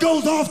God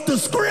goes off the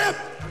script.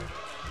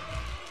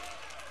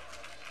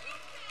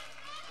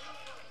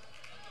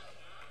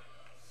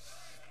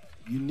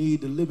 You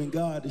need the living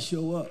God to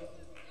show up.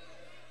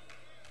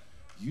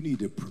 You need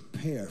to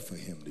prepare for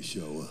him to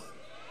show up.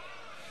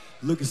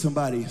 Look at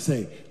somebody and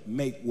say,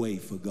 "Make way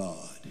for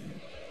God."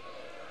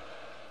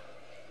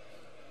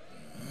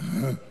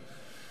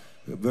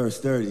 Verse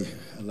 30,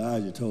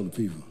 Elijah told the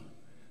people,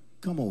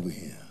 "Come over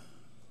here."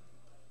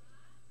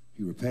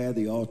 He repaired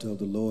the altar of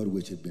the Lord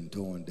which had been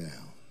torn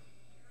down.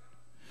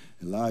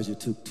 Elijah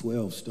took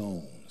 12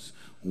 stones,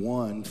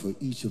 one for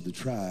each of the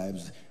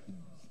tribes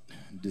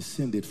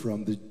descended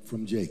from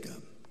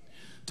Jacob,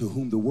 to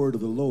whom the word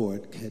of the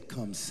Lord had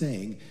come,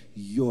 saying,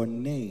 "Your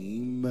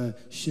name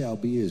shall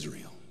be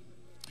Israel."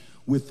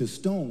 With the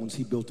stones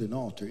he built an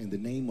altar in the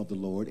name of the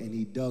Lord, and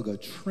he dug a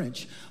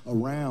trench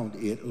around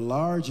it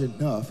large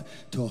enough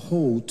to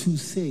hold 2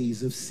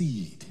 seahs of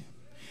seed.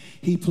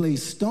 He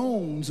placed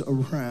stones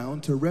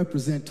around to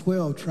represent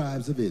 12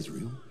 tribes of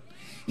Israel.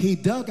 He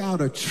dug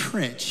out a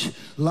trench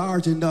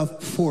large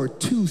enough for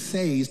 2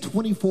 seahs,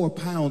 24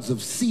 pounds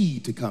of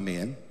seed to come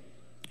in.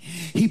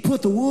 He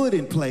put the wood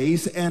in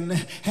place and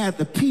had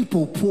the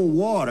people pour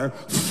water,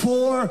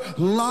 4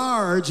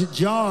 large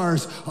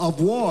jars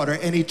of water,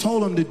 and he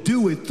told them to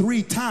do it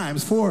 3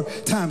 times. 4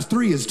 times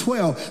 3 is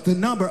 12, the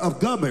number of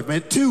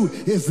government. 2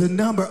 is the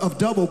number of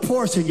double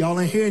portion. Y'all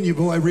ain't hearing you,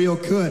 boy, real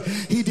good.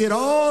 He did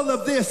all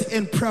of this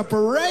in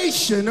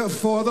preparation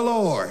for the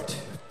Lord.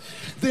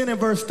 Then in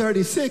verse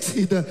 36,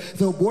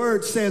 the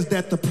word says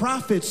that the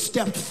prophet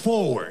stepped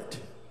forward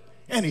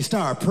and he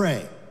started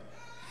praying.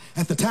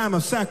 At the time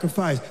of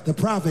sacrifice, the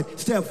prophet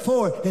stepped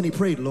forward and he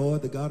prayed,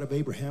 "Lord, the God of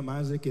Abraham,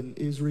 Isaac, and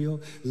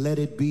Israel, let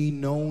it be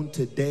known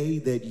today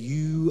that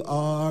you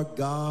are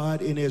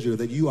God in Israel,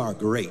 that you are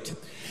great,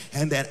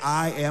 and that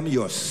I am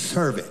your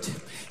servant,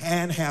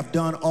 and have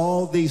done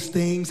all these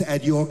things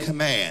at your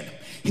command."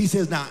 He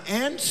says, "Now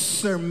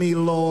answer me,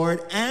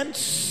 Lord,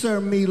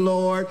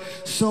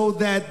 so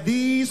that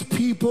these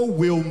people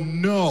will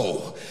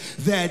know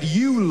that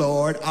you,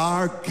 Lord,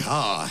 are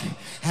God,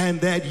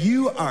 and that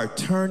you are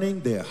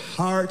turning their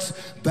hearts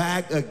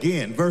back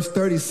again." Verse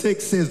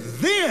 36 says,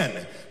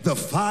 "Then the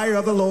fire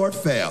of the Lord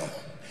fell,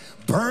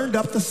 burned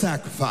up the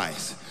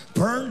sacrifice,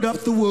 burned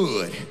up the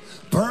wood,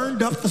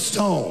 burned up the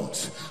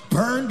stones,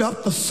 burned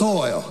up the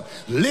soil,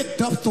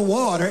 licked up the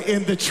water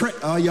in the trench."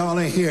 Oh, y'all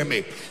ain't hear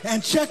me.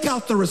 And check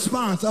out the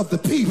response of the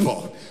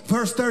people.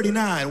 Verse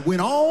 39, "When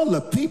all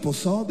the people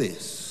saw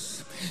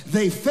this,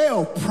 they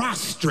fell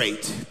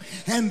prostrate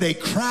and they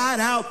cried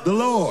out, 'The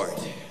Lord,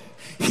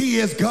 He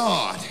is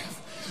God.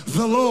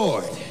 The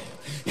Lord,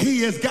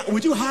 He is God.'"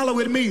 Would you holler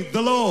with me?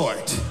 "The Lord,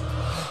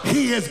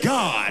 He is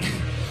God.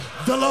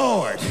 The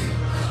Lord,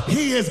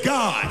 He is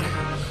God.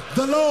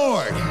 The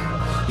Lord,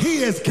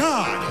 He is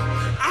God."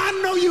 I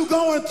know you're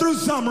going through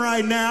something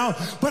right now,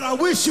 but I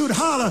wish you'd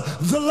holler,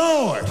 "The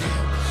Lord,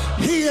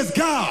 He is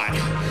God.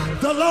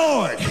 The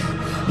Lord,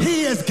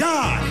 He is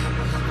God.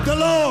 The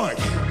Lord,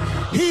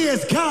 He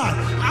is God."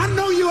 I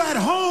know you're at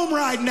home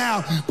right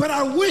now, but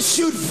I wish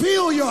you'd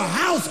fill your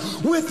house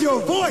with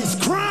your voice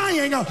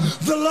crying,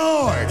 "The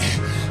Lord,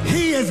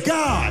 He is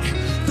God.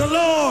 The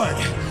Lord,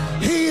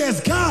 He is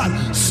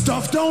God."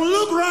 Stuff don't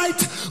look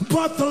right,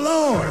 but the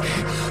Lord,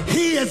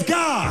 He is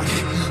God.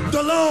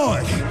 The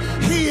Lord,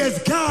 He is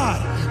God.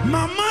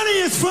 My money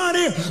is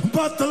funny,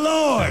 but the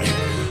Lord,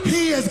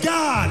 He is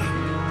God.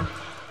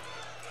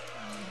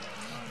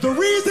 The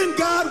reason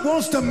God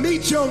wants to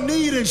meet your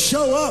need and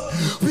show up,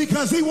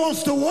 because He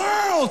wants the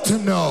world to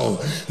know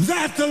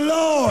that the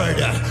Lord,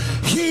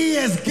 He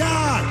is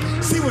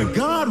God. See, when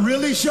God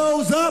really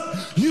shows up,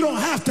 you don't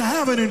have to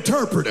have an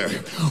interpreter.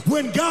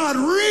 When God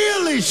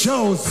really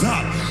shows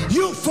up,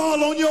 you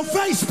fall on your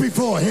face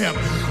before Him.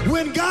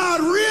 When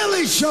God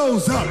really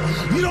shows up,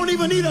 you don't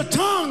even need a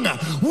tongue.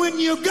 When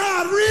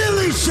God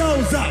really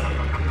shows up.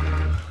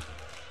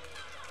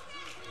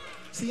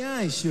 See,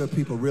 I ain't sure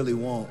people really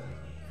want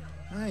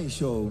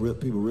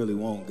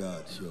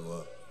God to show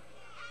up.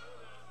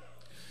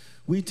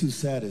 We too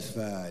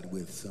satisfied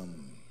with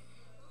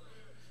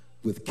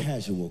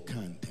casual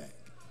contact.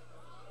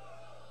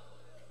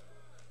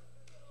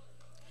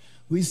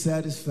 We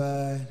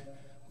satisfied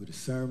with a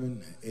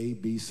sermon,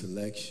 A-B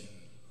selection,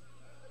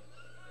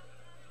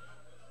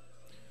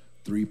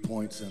 3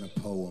 points and a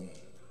poem,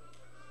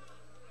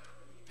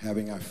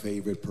 having our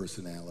favorite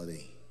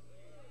personality.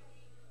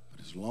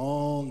 But as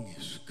long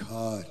as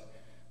God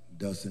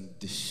doesn't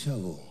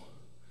dishevel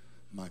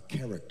my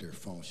character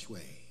feng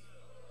shui,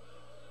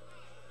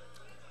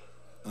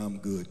 I'm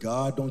good.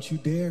 God, don't you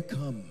dare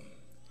come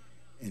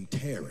and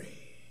Terry.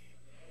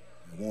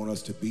 I want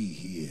us to be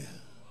here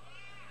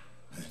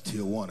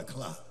until 1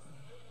 o'clock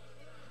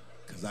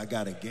because I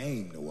got a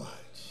game to watch.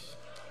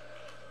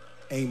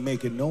 Ain't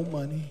making no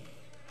money,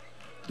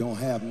 don't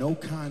have no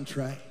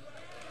contract.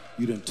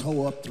 You done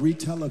tore up 3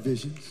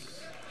 televisions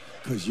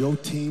because your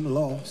team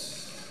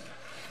lost,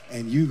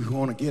 and you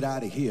want to get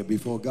out of here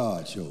before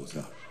God shows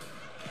up.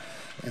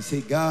 And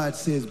see, God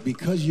says,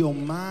 because your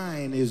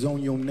mind is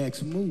on your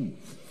next move,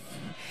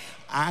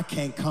 I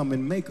can't come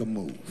and make a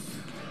move.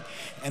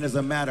 And as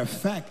a matter of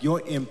fact,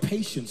 your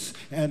impatience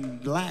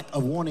and lack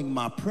of wanting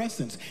my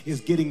presence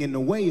is getting in the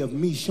way of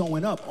me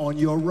showing up on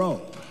your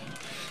road.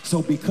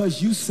 So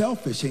because you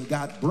selfish and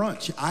got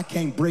brunch, I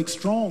can't break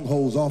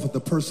strongholds off of the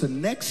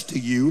person next to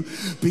you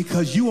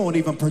because you won't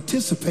even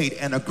participate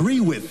and agree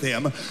with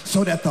them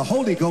so that the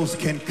Holy Ghost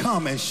can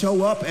come and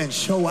show up and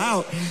show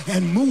out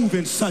and move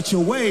in such a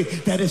way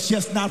that it's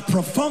just not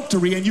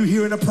perfunctory and you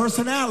hearing a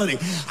personality.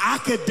 I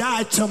could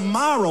die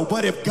tomorrow,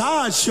 but if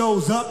God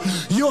shows up,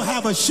 you'll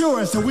have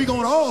assurance that we're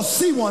going to all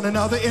see one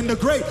another in the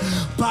great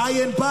by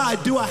and by.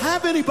 Do I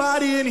have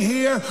anybody in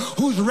here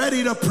who's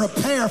ready to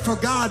prepare for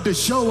God to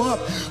show up?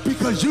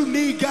 Because you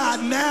need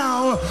God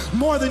now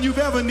more than you've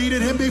ever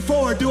needed him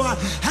before. Do I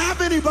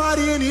have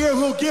anybody in here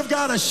who'll give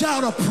God a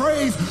shout of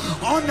praise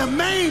on the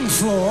main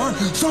floor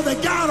so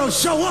that God will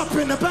show up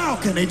in the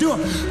balcony? Do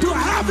I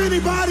have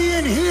anybody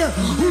in here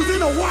who's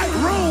in a white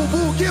robe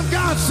who'll give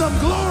God some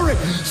glory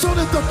so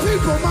that the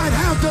people might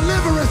have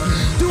deliverance?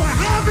 Do I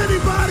have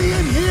anybody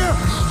in here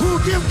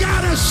who'll give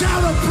God a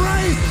shout of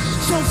praise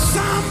so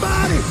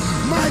somebody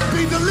might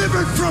be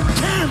delivered from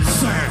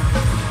cancer?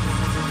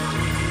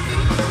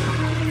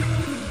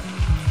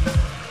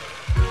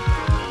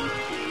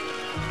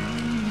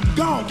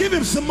 Go on, give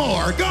him some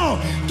more. Go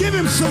on, give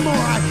him some more.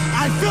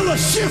 I feel a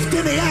shift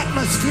in the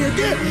atmosphere.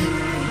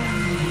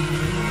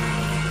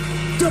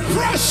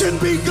 Depression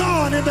be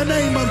gone in the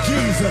name of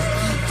Jesus.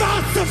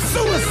 Thoughts of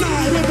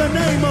suicide in the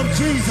name of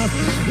Jesus.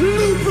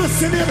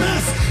 Lupus and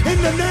MS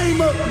in the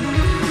name of...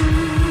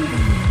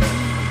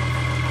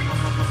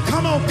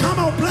 Come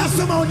on, bless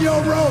him on your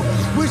road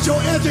with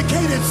your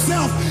educated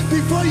self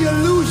before you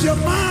lose your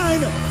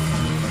mind.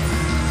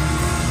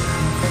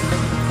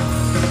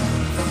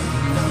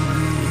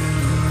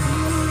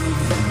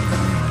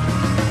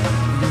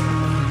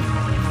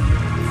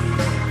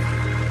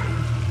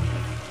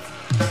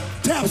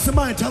 Tap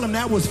somebody and tell them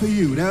that was for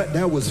you.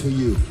 That was for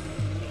you.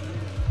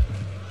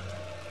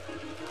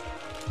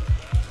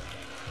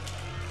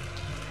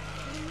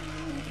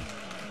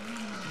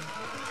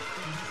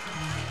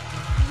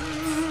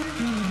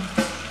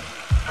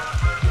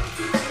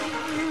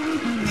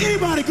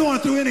 Anybody going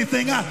through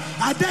anything,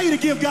 I dare you to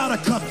give God a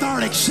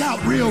cathartic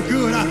shout real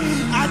good.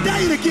 I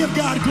dare you to give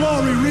God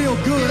glory real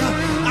good.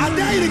 I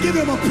dare you to give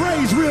him a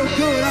praise real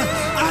good.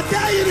 I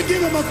dare you to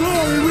give him a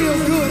glory real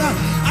good.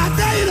 I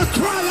dare you to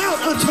cry out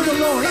unto the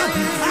Lord.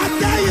 I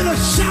dare you to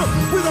shout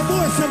with a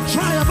voice of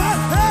triumph.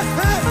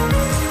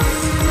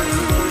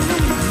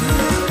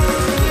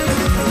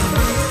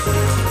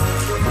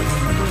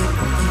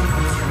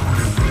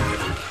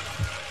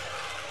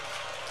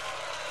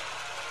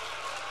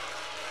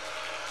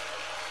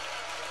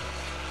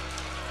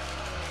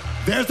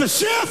 There's the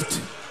shift.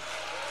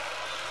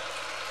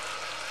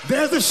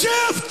 There's the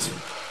shift.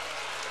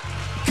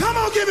 Come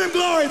on, give him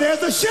glory. There's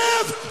the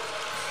shift.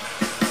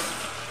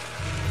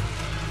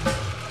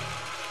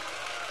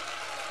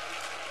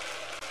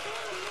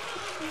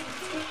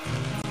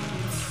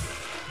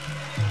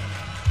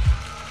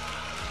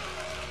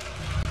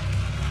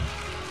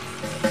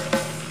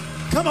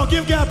 Come on,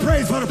 give God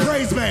praise for the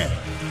praise band.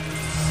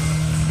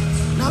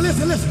 Now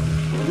listen.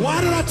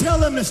 Why did I tell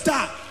them to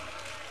stop?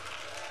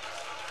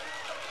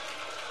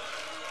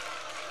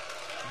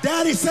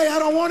 Daddy say, I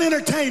don't want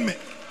entertainment.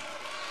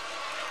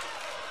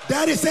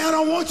 Daddy say, I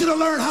don't want you to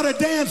learn how to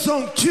dance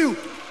on cue.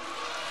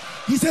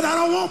 He said, I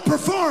don't want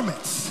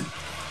performance.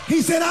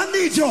 He said, I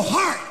need your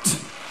heart.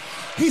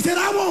 He said,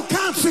 I want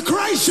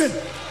consecration,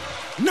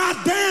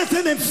 not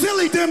dancing and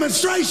silly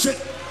demonstration.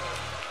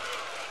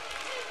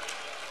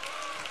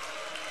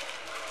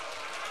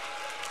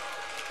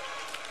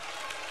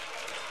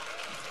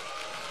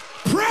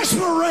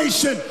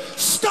 Perspiration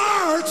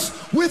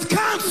starts with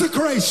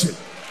consecration.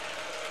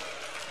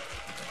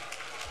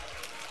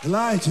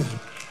 Elijah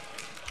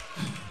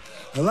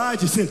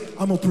said,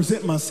 I'm going to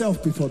present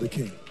myself before the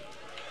king. He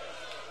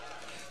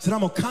said,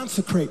 I'm going to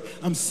consecrate.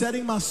 I'm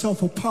setting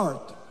myself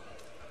apart.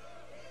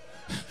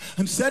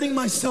 I'm setting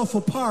myself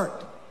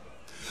apart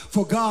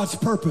for God's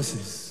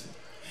purposes.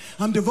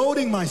 I'm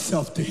devoting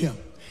myself to him.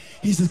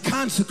 He said,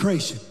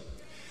 consecration.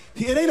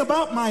 It ain't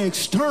about my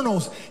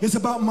externals. It's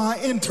about my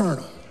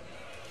internal.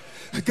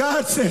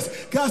 God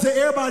says,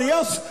 everybody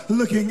else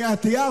looking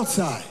at the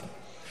outside.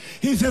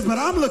 He says, but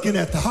I'm looking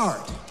at the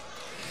heart.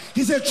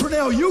 He said,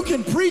 Trinell, you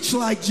can preach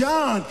like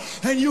John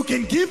and you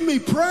can give me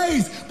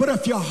praise, but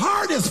if your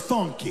heart is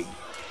funky,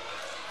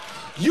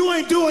 you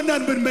ain't doing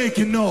nothing but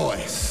making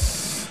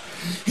noise.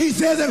 He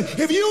says,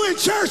 if you in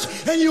church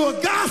and you're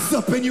a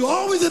gossip and you're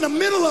always in the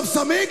middle of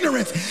some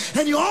ignorance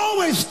and you're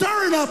always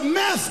stirring up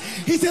mess,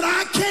 he said,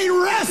 I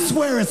can't rest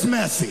where it's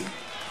messy.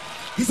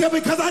 He said,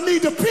 because I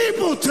need the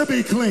people to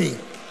be clean.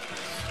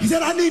 He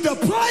said, I need the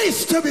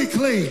place to be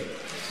clean.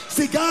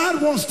 See,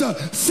 God wants to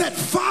set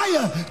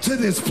fire to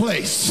this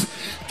place.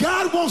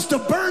 God wants to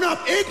burn up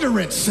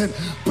ignorance and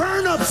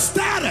burn up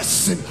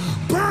status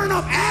and burn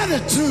up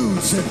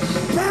attitudes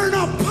and burn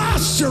up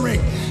posturing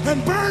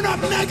and burn up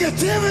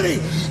negativity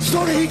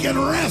so that he can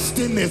rest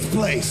in this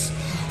place.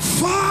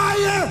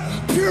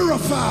 Fire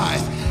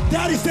purifies.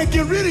 Daddy said,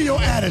 get rid of your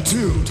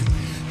attitude.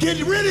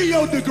 Get rid of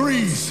your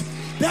degrees.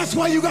 That's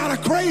why you got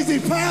a crazy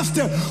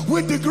pastor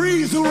with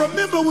degrees who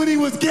remember when he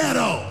was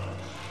ghetto.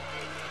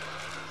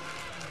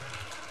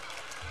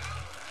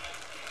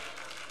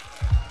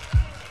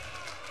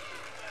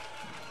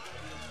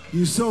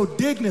 You're so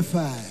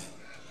dignified,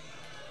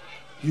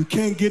 you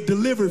can't get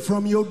delivered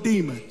from your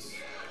demons.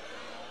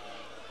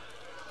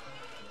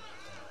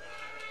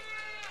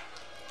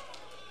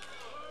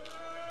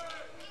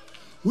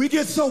 We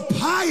get so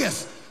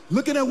pious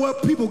looking at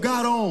what people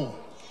got on.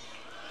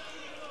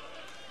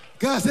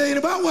 God said, it ain't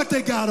about what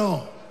they got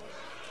on.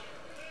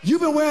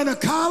 You've been wearing a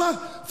collar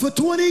for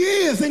 20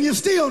 years and you're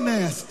still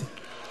nasty.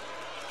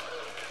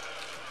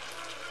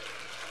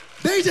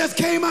 They just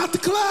came out the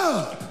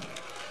club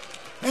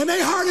and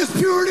their heart is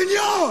purer than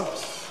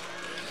yours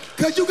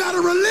because you got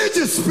a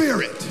religious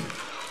spirit.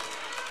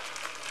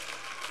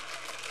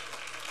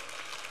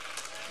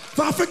 If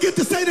I forget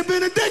to say the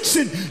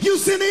benediction, you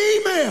send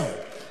an email.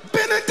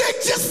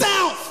 Benedict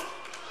yourself.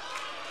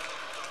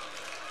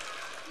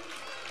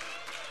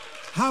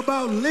 How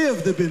about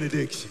live the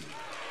benediction?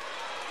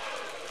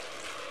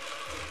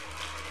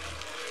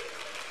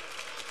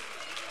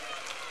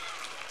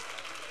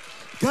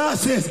 God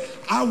says,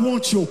 I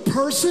want your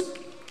person.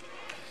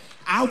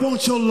 I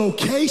want your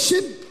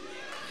location.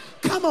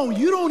 Come on,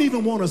 you don't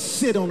even want to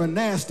sit on a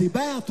nasty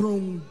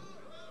bathroom.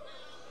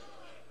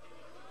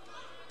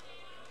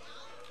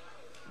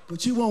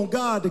 But you want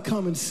God to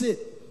come and sit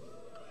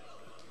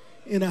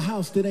in a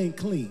house that ain't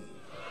clean.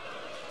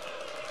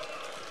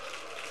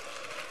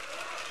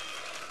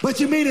 But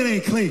you mean it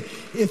ain't clean.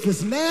 If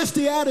it's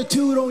nasty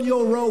attitude on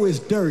your row, it's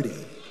dirty.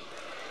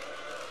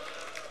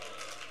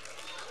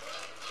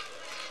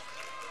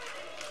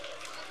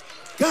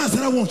 God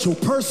said, I want your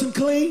person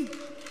clean.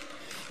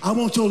 I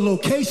want your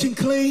location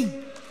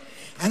clean.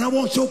 And I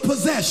want your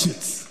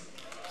possessions.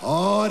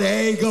 Oh,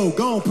 there you go.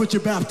 Go on, put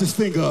your Baptist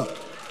finger up.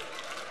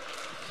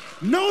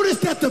 Notice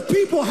that the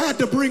people had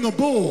to bring a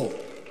bull.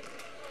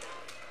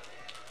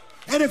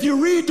 And if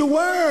you read the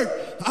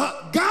word,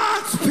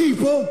 God's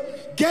people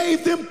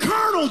gave them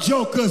carnal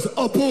jokers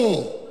a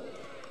bull.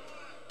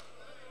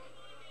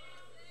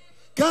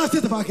 God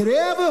said, if I could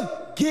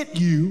ever get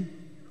you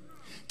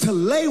to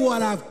lay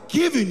what I've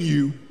given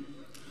you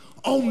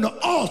on the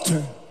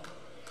altar,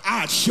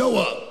 I'd show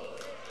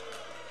up.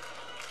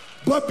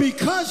 But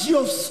because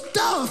your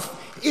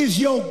stuff is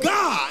your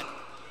God,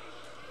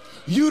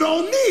 you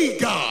don't need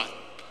God.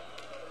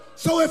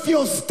 So if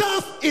your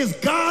stuff is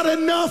God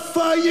enough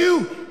for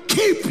you,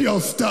 keep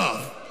your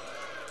stuff.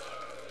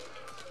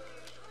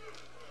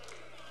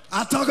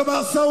 I talk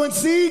about sowing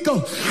seed,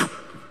 go,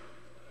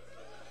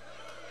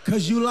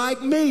 because you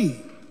like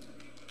me.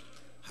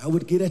 I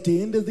would get at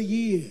the end of the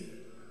year,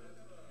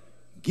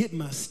 get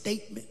my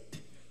statement,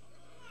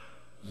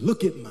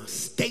 look at my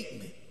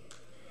statement,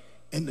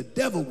 and the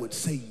devil would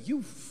say,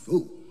 you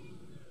fool.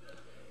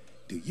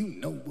 Do you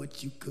know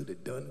what you could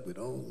have done with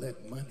all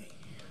that money?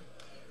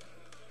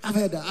 I've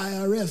had the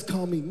IRS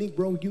call me,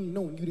 Negro, you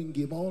know you didn't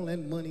give all that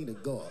money to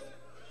God.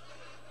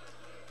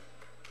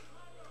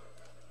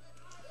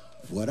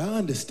 What I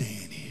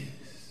understand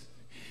is,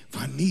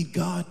 if I need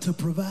God to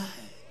provide,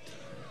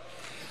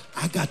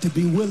 I got to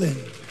be willing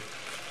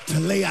to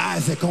lay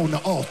Isaac on the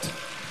altar.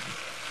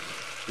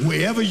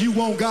 Wherever you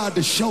want God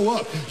to show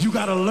up, you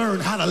got to learn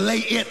how to lay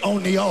it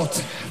on the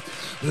altar.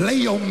 Lay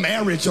your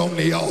marriage on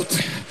the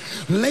altar.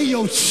 Lay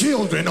your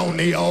children on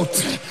the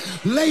altar.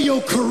 Lay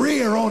your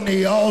career on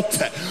the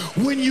altar.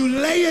 When you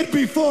lay it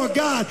before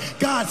God,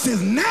 God says,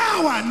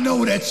 now I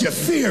know that you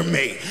fear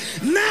me.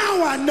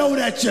 Now I know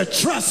that you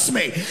trust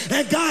me.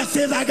 And God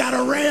says, I got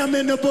a ram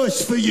in the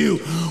bush for you.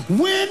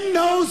 When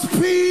those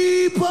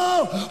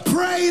people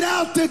prayed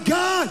out to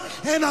God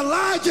and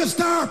Elijah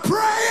started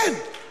praying,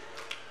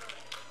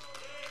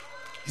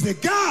 he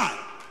said, God,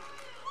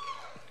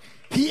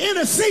 he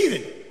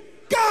interceded.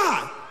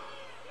 God,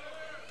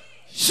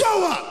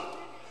 show up.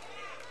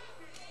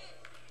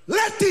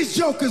 Let these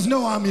jokers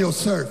know I'm your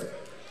servant.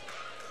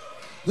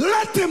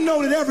 Let them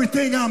know that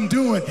everything I'm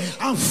doing,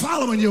 I'm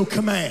following your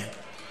command.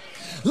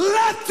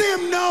 Let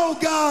them know,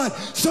 God,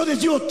 so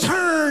that you'll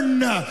turn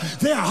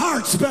their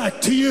hearts back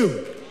to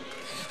you.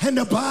 And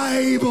the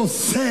Bible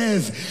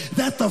says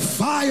that the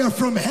fire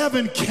from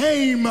heaven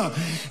came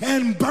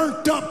and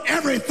burnt up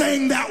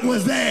everything that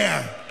was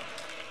there.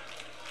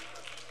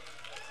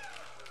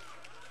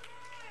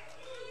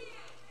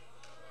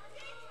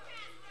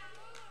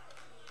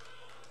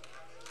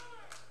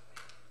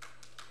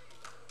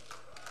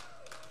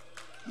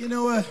 You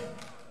know what?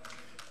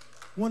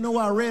 Want to know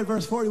why I read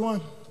verse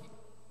 41?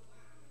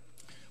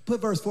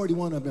 Put verse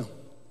 41 up there.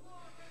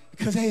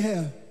 Because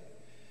Ahab,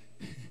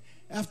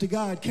 after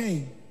God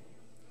came,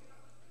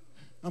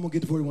 I'm going to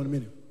get to 41 in a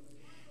minute.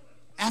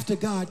 After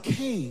God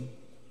came,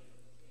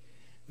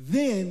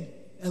 then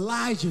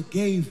Elijah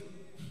gave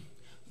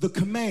the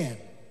command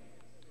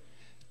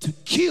to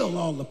kill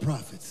all the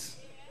prophets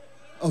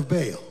of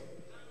Baal.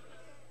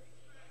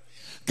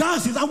 God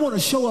says, I want to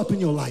show up in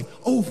your life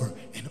over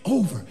and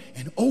over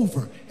and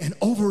over and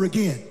over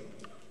again.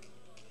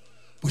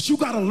 But you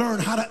got to learn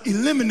how to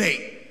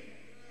eliminate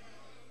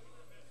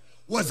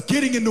what's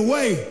getting in the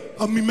way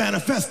of me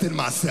manifesting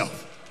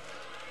myself.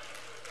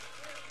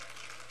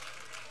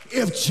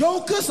 If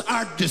jokers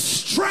are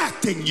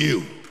distracting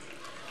you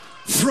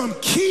from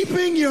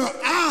keeping your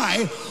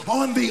eye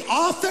on the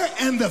author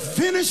and the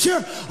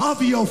finisher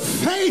of your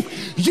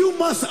faith, you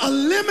must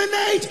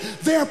eliminate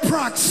their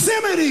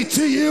proximity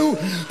to you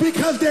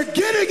because they're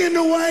getting in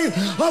the way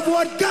of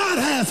what God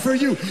has for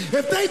you.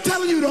 If they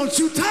tell you don't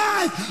you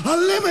tithe,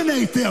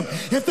 eliminate them.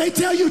 If they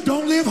tell you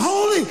don't live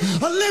holy,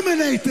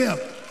 eliminate them.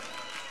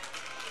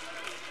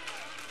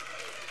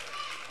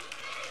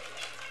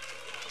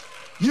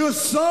 You're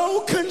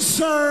so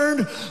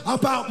concerned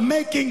about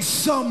making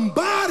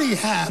somebody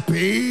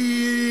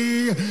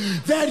happy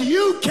that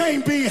you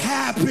can't be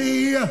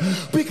happy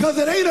because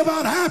it ain't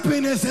about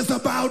happiness, it's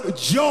about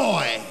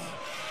joy.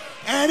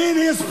 And in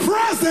his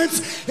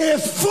presence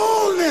is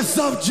fullness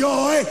of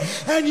joy,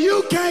 and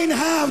you can't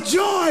have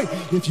joy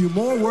if you're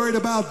more worried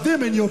about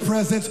them in your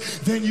presence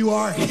than you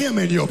are him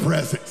in your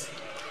presence.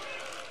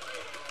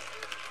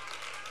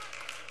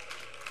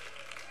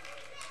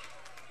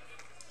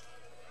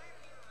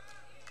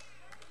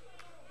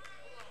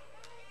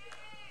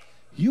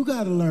 You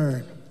got to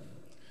learn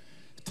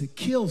to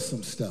kill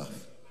some stuff,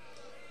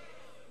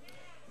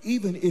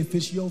 even if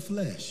it's your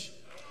flesh.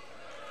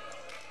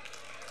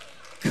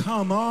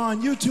 Come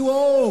on, you too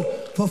old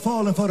for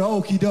falling for the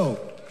okie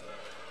doke.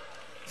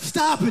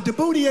 Stop it, the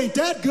booty ain't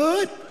that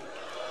good.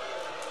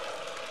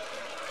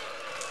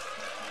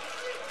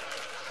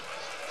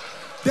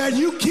 That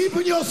you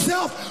keeping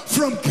yourself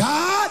from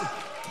God?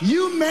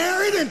 You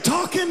married and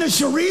talking to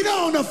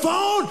Sharita on the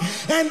phone,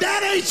 and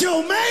that ain't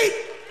your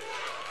mate?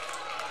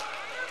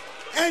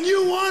 And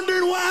you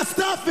wondering why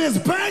stuff is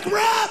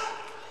bankrupt?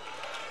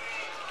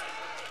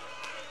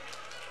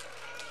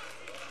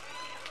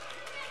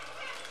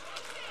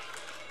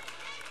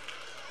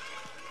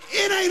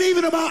 It ain't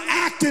even about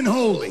acting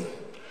holy.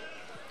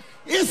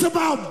 It's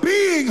about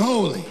being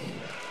holy.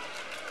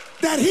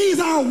 That he's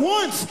our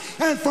once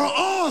and for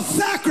all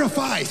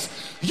sacrifice.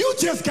 You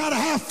just got to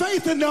have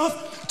faith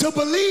enough to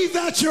believe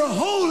that you're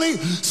holy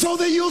so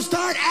that you'll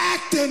start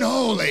acting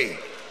holy.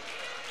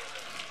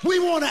 We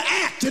want to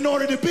act in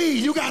order to be.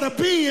 You got to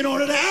be in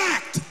order to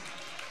act.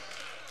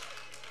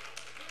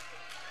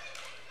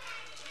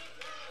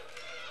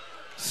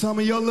 Some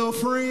of your little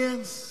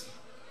friends,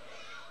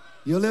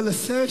 your little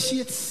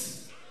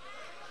associates,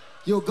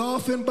 your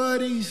golfing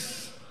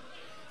buddies,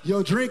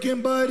 your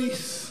drinking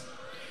buddies,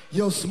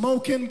 your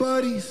smoking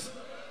buddies,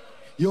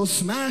 your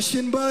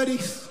smashing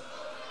buddies.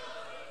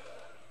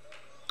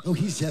 Oh,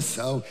 he's just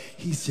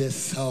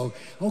so.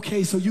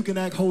 Okay, so you can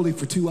act holy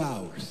for 2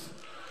 hours.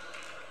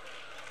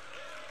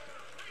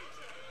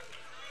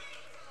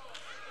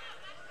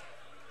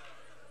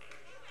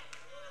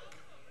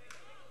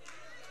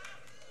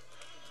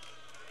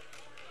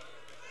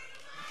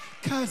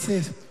 God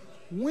says,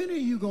 when are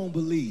you going to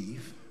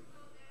believe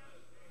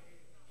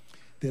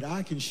that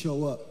I can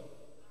show up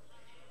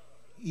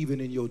even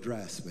in your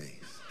dry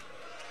space?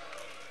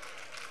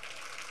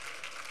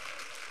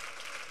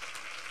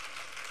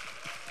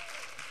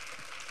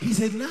 He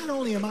said, not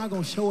only am I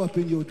going to show up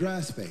in your dry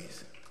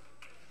space,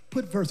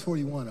 put verse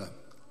 41 up,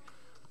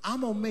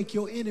 I'm going to make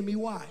your enemy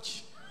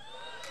watch.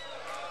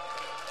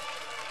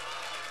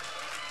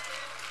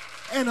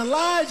 And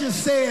Elijah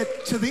said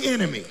to the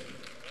enemy,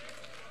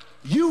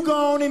 you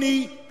go on and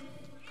eat,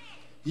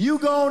 you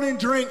go on and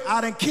drink.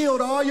 I done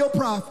killed all your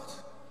prophets.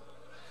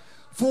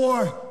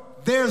 For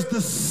there's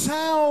the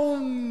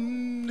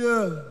sound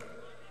of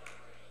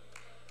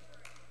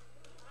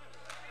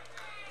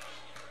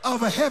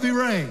a heavy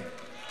rain.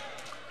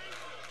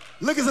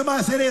 Look at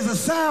somebody say there's a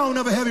sound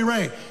of a heavy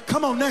rain.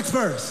 Come on, next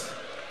verse.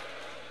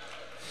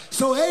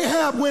 So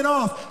Ahab went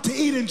off to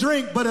eat and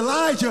drink, but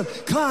Elijah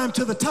climbed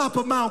to the top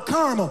of Mount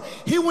Carmel.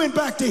 He went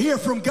back to hear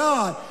from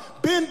God.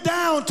 Bent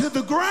down to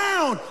the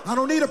ground. I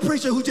don't need a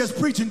preacher who just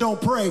preach and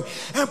don't pray.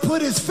 And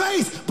put his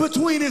face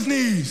between his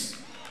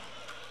knees.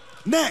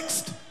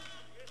 Next.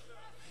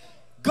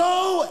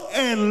 Go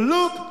and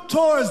look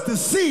towards the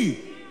sea,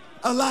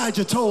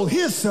 Elijah told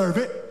his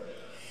servant.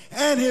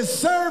 And his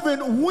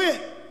servant went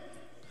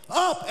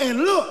up and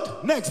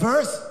looked. Next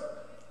verse.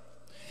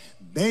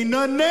 Ain't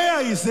nothing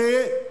there, he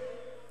said.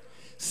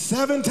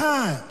 7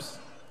 times.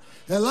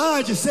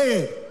 Elijah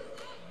said,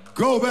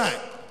 go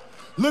back.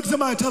 Look at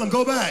somebody and tell him,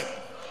 go back.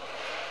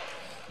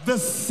 The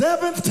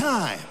 7th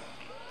time,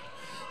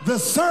 the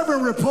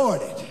servant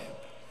reported,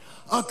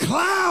 a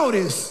cloud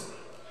is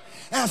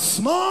as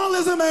small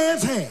as a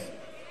man's hand,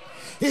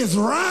 is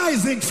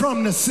rising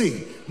from the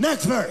sea.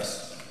 Next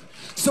verse.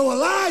 So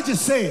Elijah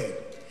said,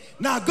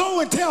 now go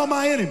and tell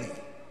my enemy,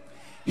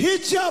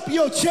 hitch up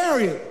your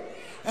chariot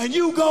and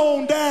you go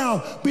on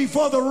down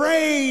before the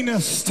rain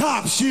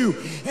stops you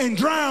and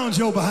drowns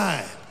your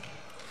behind.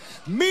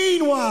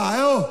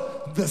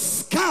 Meanwhile, the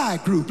sky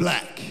grew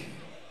black.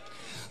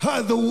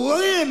 The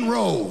wind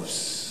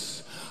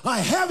rose. A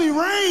heavy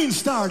rain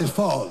started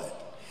falling.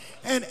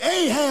 And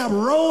Ahab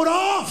rode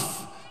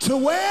off to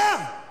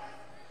where?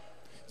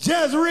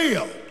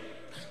 Jezreel.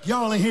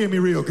 Y'all ain't hear me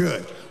real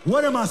good.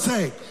 What am I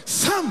saying?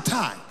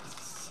 Sometimes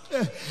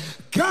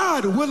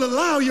God will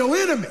allow your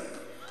enemy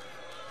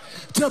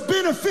to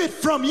benefit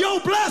from your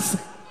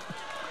blessing,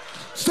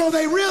 so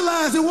they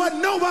realize it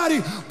wasn't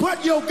nobody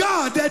but your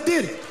God that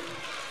did it.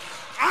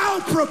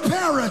 I'll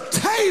prepare a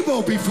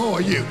table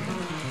before you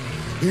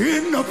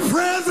in the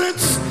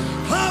presence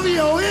of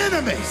your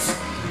enemies.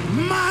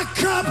 My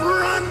cup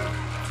run.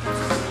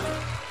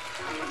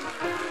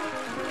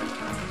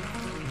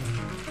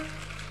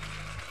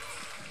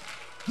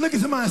 Look at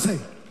somebody and say,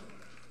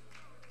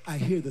 I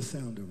hear the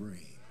sound of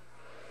rain.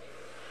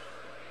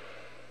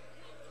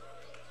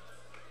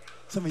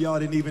 Some of y'all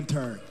didn't even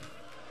turn.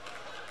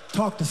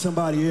 Talk to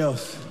somebody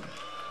else.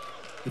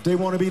 If they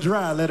want to be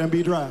dry, let them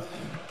be dry.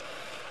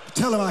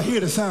 Tell them I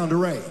hear the sound of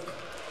rain.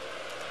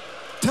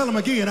 Tell them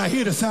again, I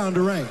hear the sound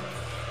of rain.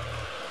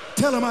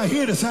 Tell them I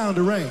hear the sound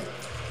of rain.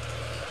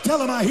 Tell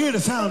them I hear the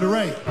sound of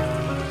rain.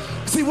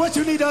 See, what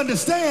you need to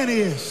understand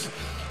is,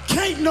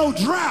 can't no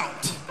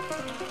drought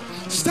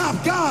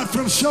stop God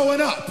from showing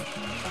up.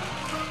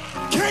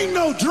 Can't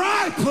no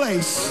dry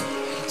place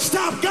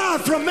stop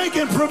God from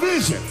making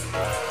provision.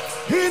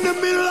 In the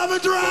middle of a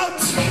drought,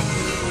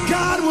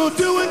 God will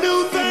do a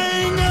new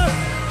thing.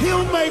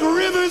 He'll make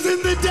rivers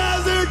in the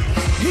desert.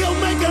 He'll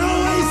make an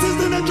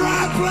oasis in a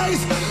dry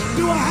place.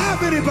 Do I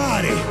have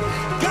anybody?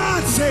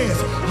 God says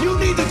you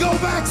need to go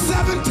back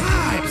 7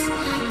 times,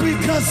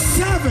 because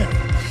 7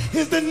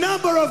 is the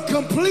number of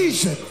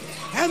completion.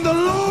 And the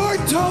Lord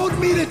told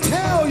me to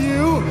tell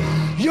you,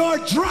 your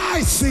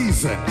dry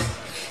season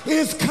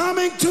is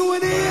coming to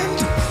an end.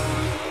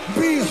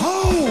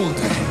 Behold,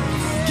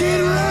 get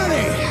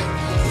ready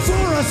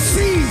for a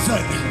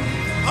season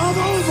of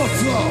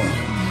overflow.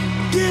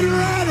 Get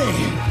ready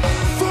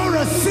for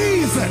a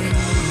season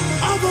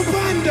of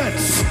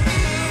abundance.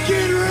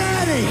 Get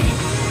ready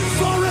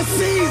for a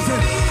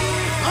season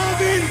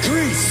of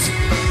increase.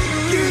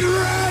 Get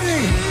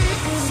ready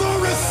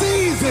for a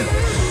season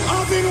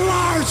of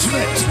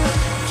enlargement.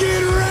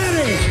 Get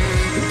ready,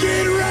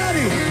 get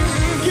ready,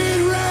 get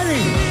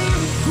ready.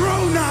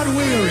 Grow not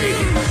weary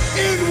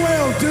in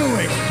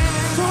well-doing,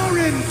 for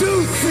in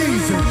due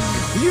season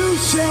you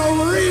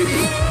shall reap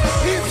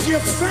if you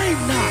faint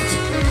not.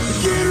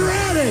 Get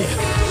ready.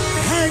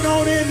 Hang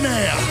on in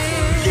there.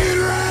 Get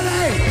ready.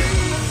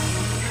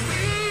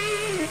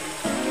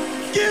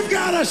 Give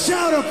God a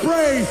shout of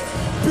praise,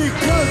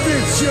 because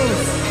it's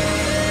yours.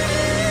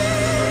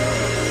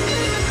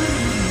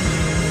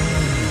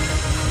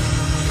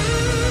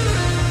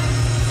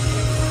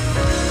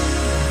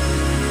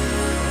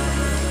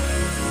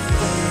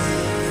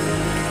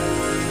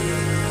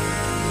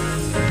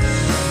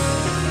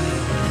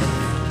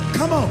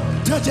 Come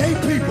on, touch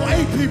 8 people,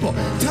 8 people.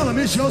 Tell them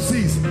it's your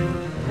season.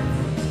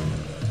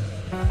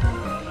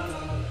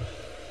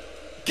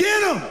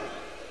 Get them.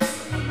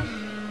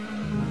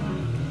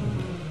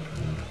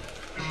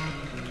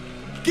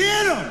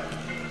 Get them.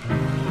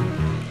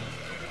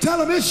 Tell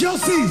them it's your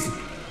season.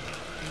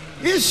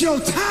 It's your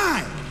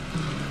time.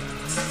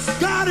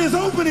 God is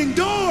opening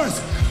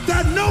doors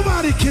that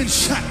nobody can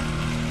shut.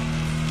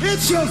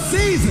 It's your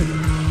season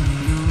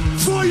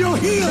for your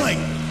healing.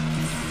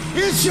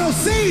 It's your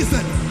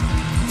season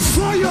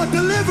for your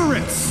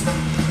deliverance.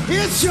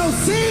 It's your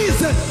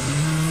season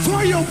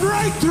for your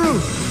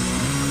breakthrough.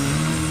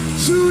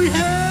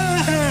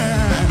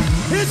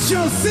 Yeah. It's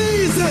your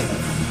season.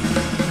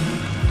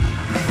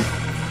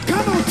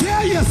 Come on,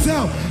 tell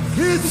yourself,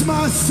 it's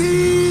my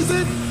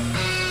season.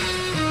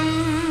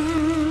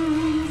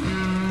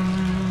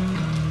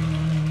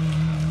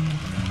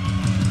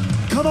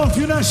 Come on, if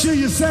you're not sure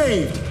you're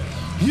saved,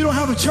 you don't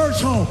have a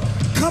church home,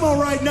 come on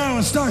right now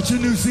and start your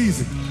new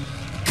season.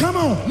 Come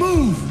on,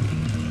 move.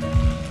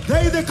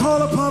 They that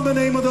call upon the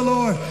name of the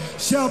Lord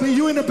shall be.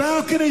 You in the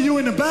balcony, you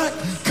in the back.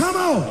 Come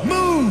on,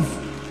 move.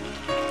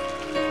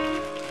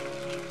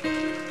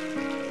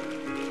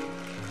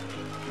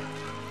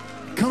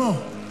 Come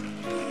on.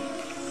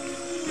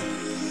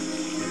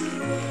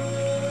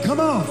 Come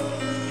on.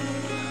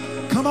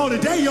 Come on,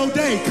 today your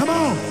day. Come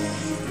on.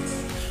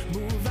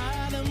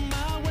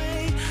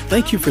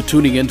 Thank you for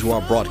tuning in to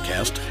our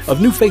broadcast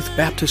of New Faith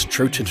Baptist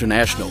Church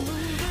International.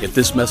 If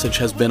this message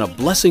has been a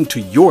blessing to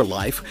your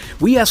life,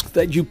 we ask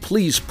that you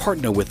please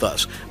partner with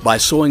us by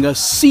sowing a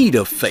seed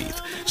of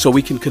faith so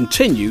we can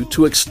continue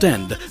to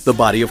extend the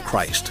body of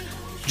Christ.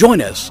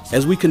 Join us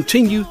as we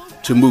continue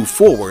to move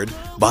forward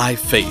by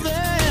faith.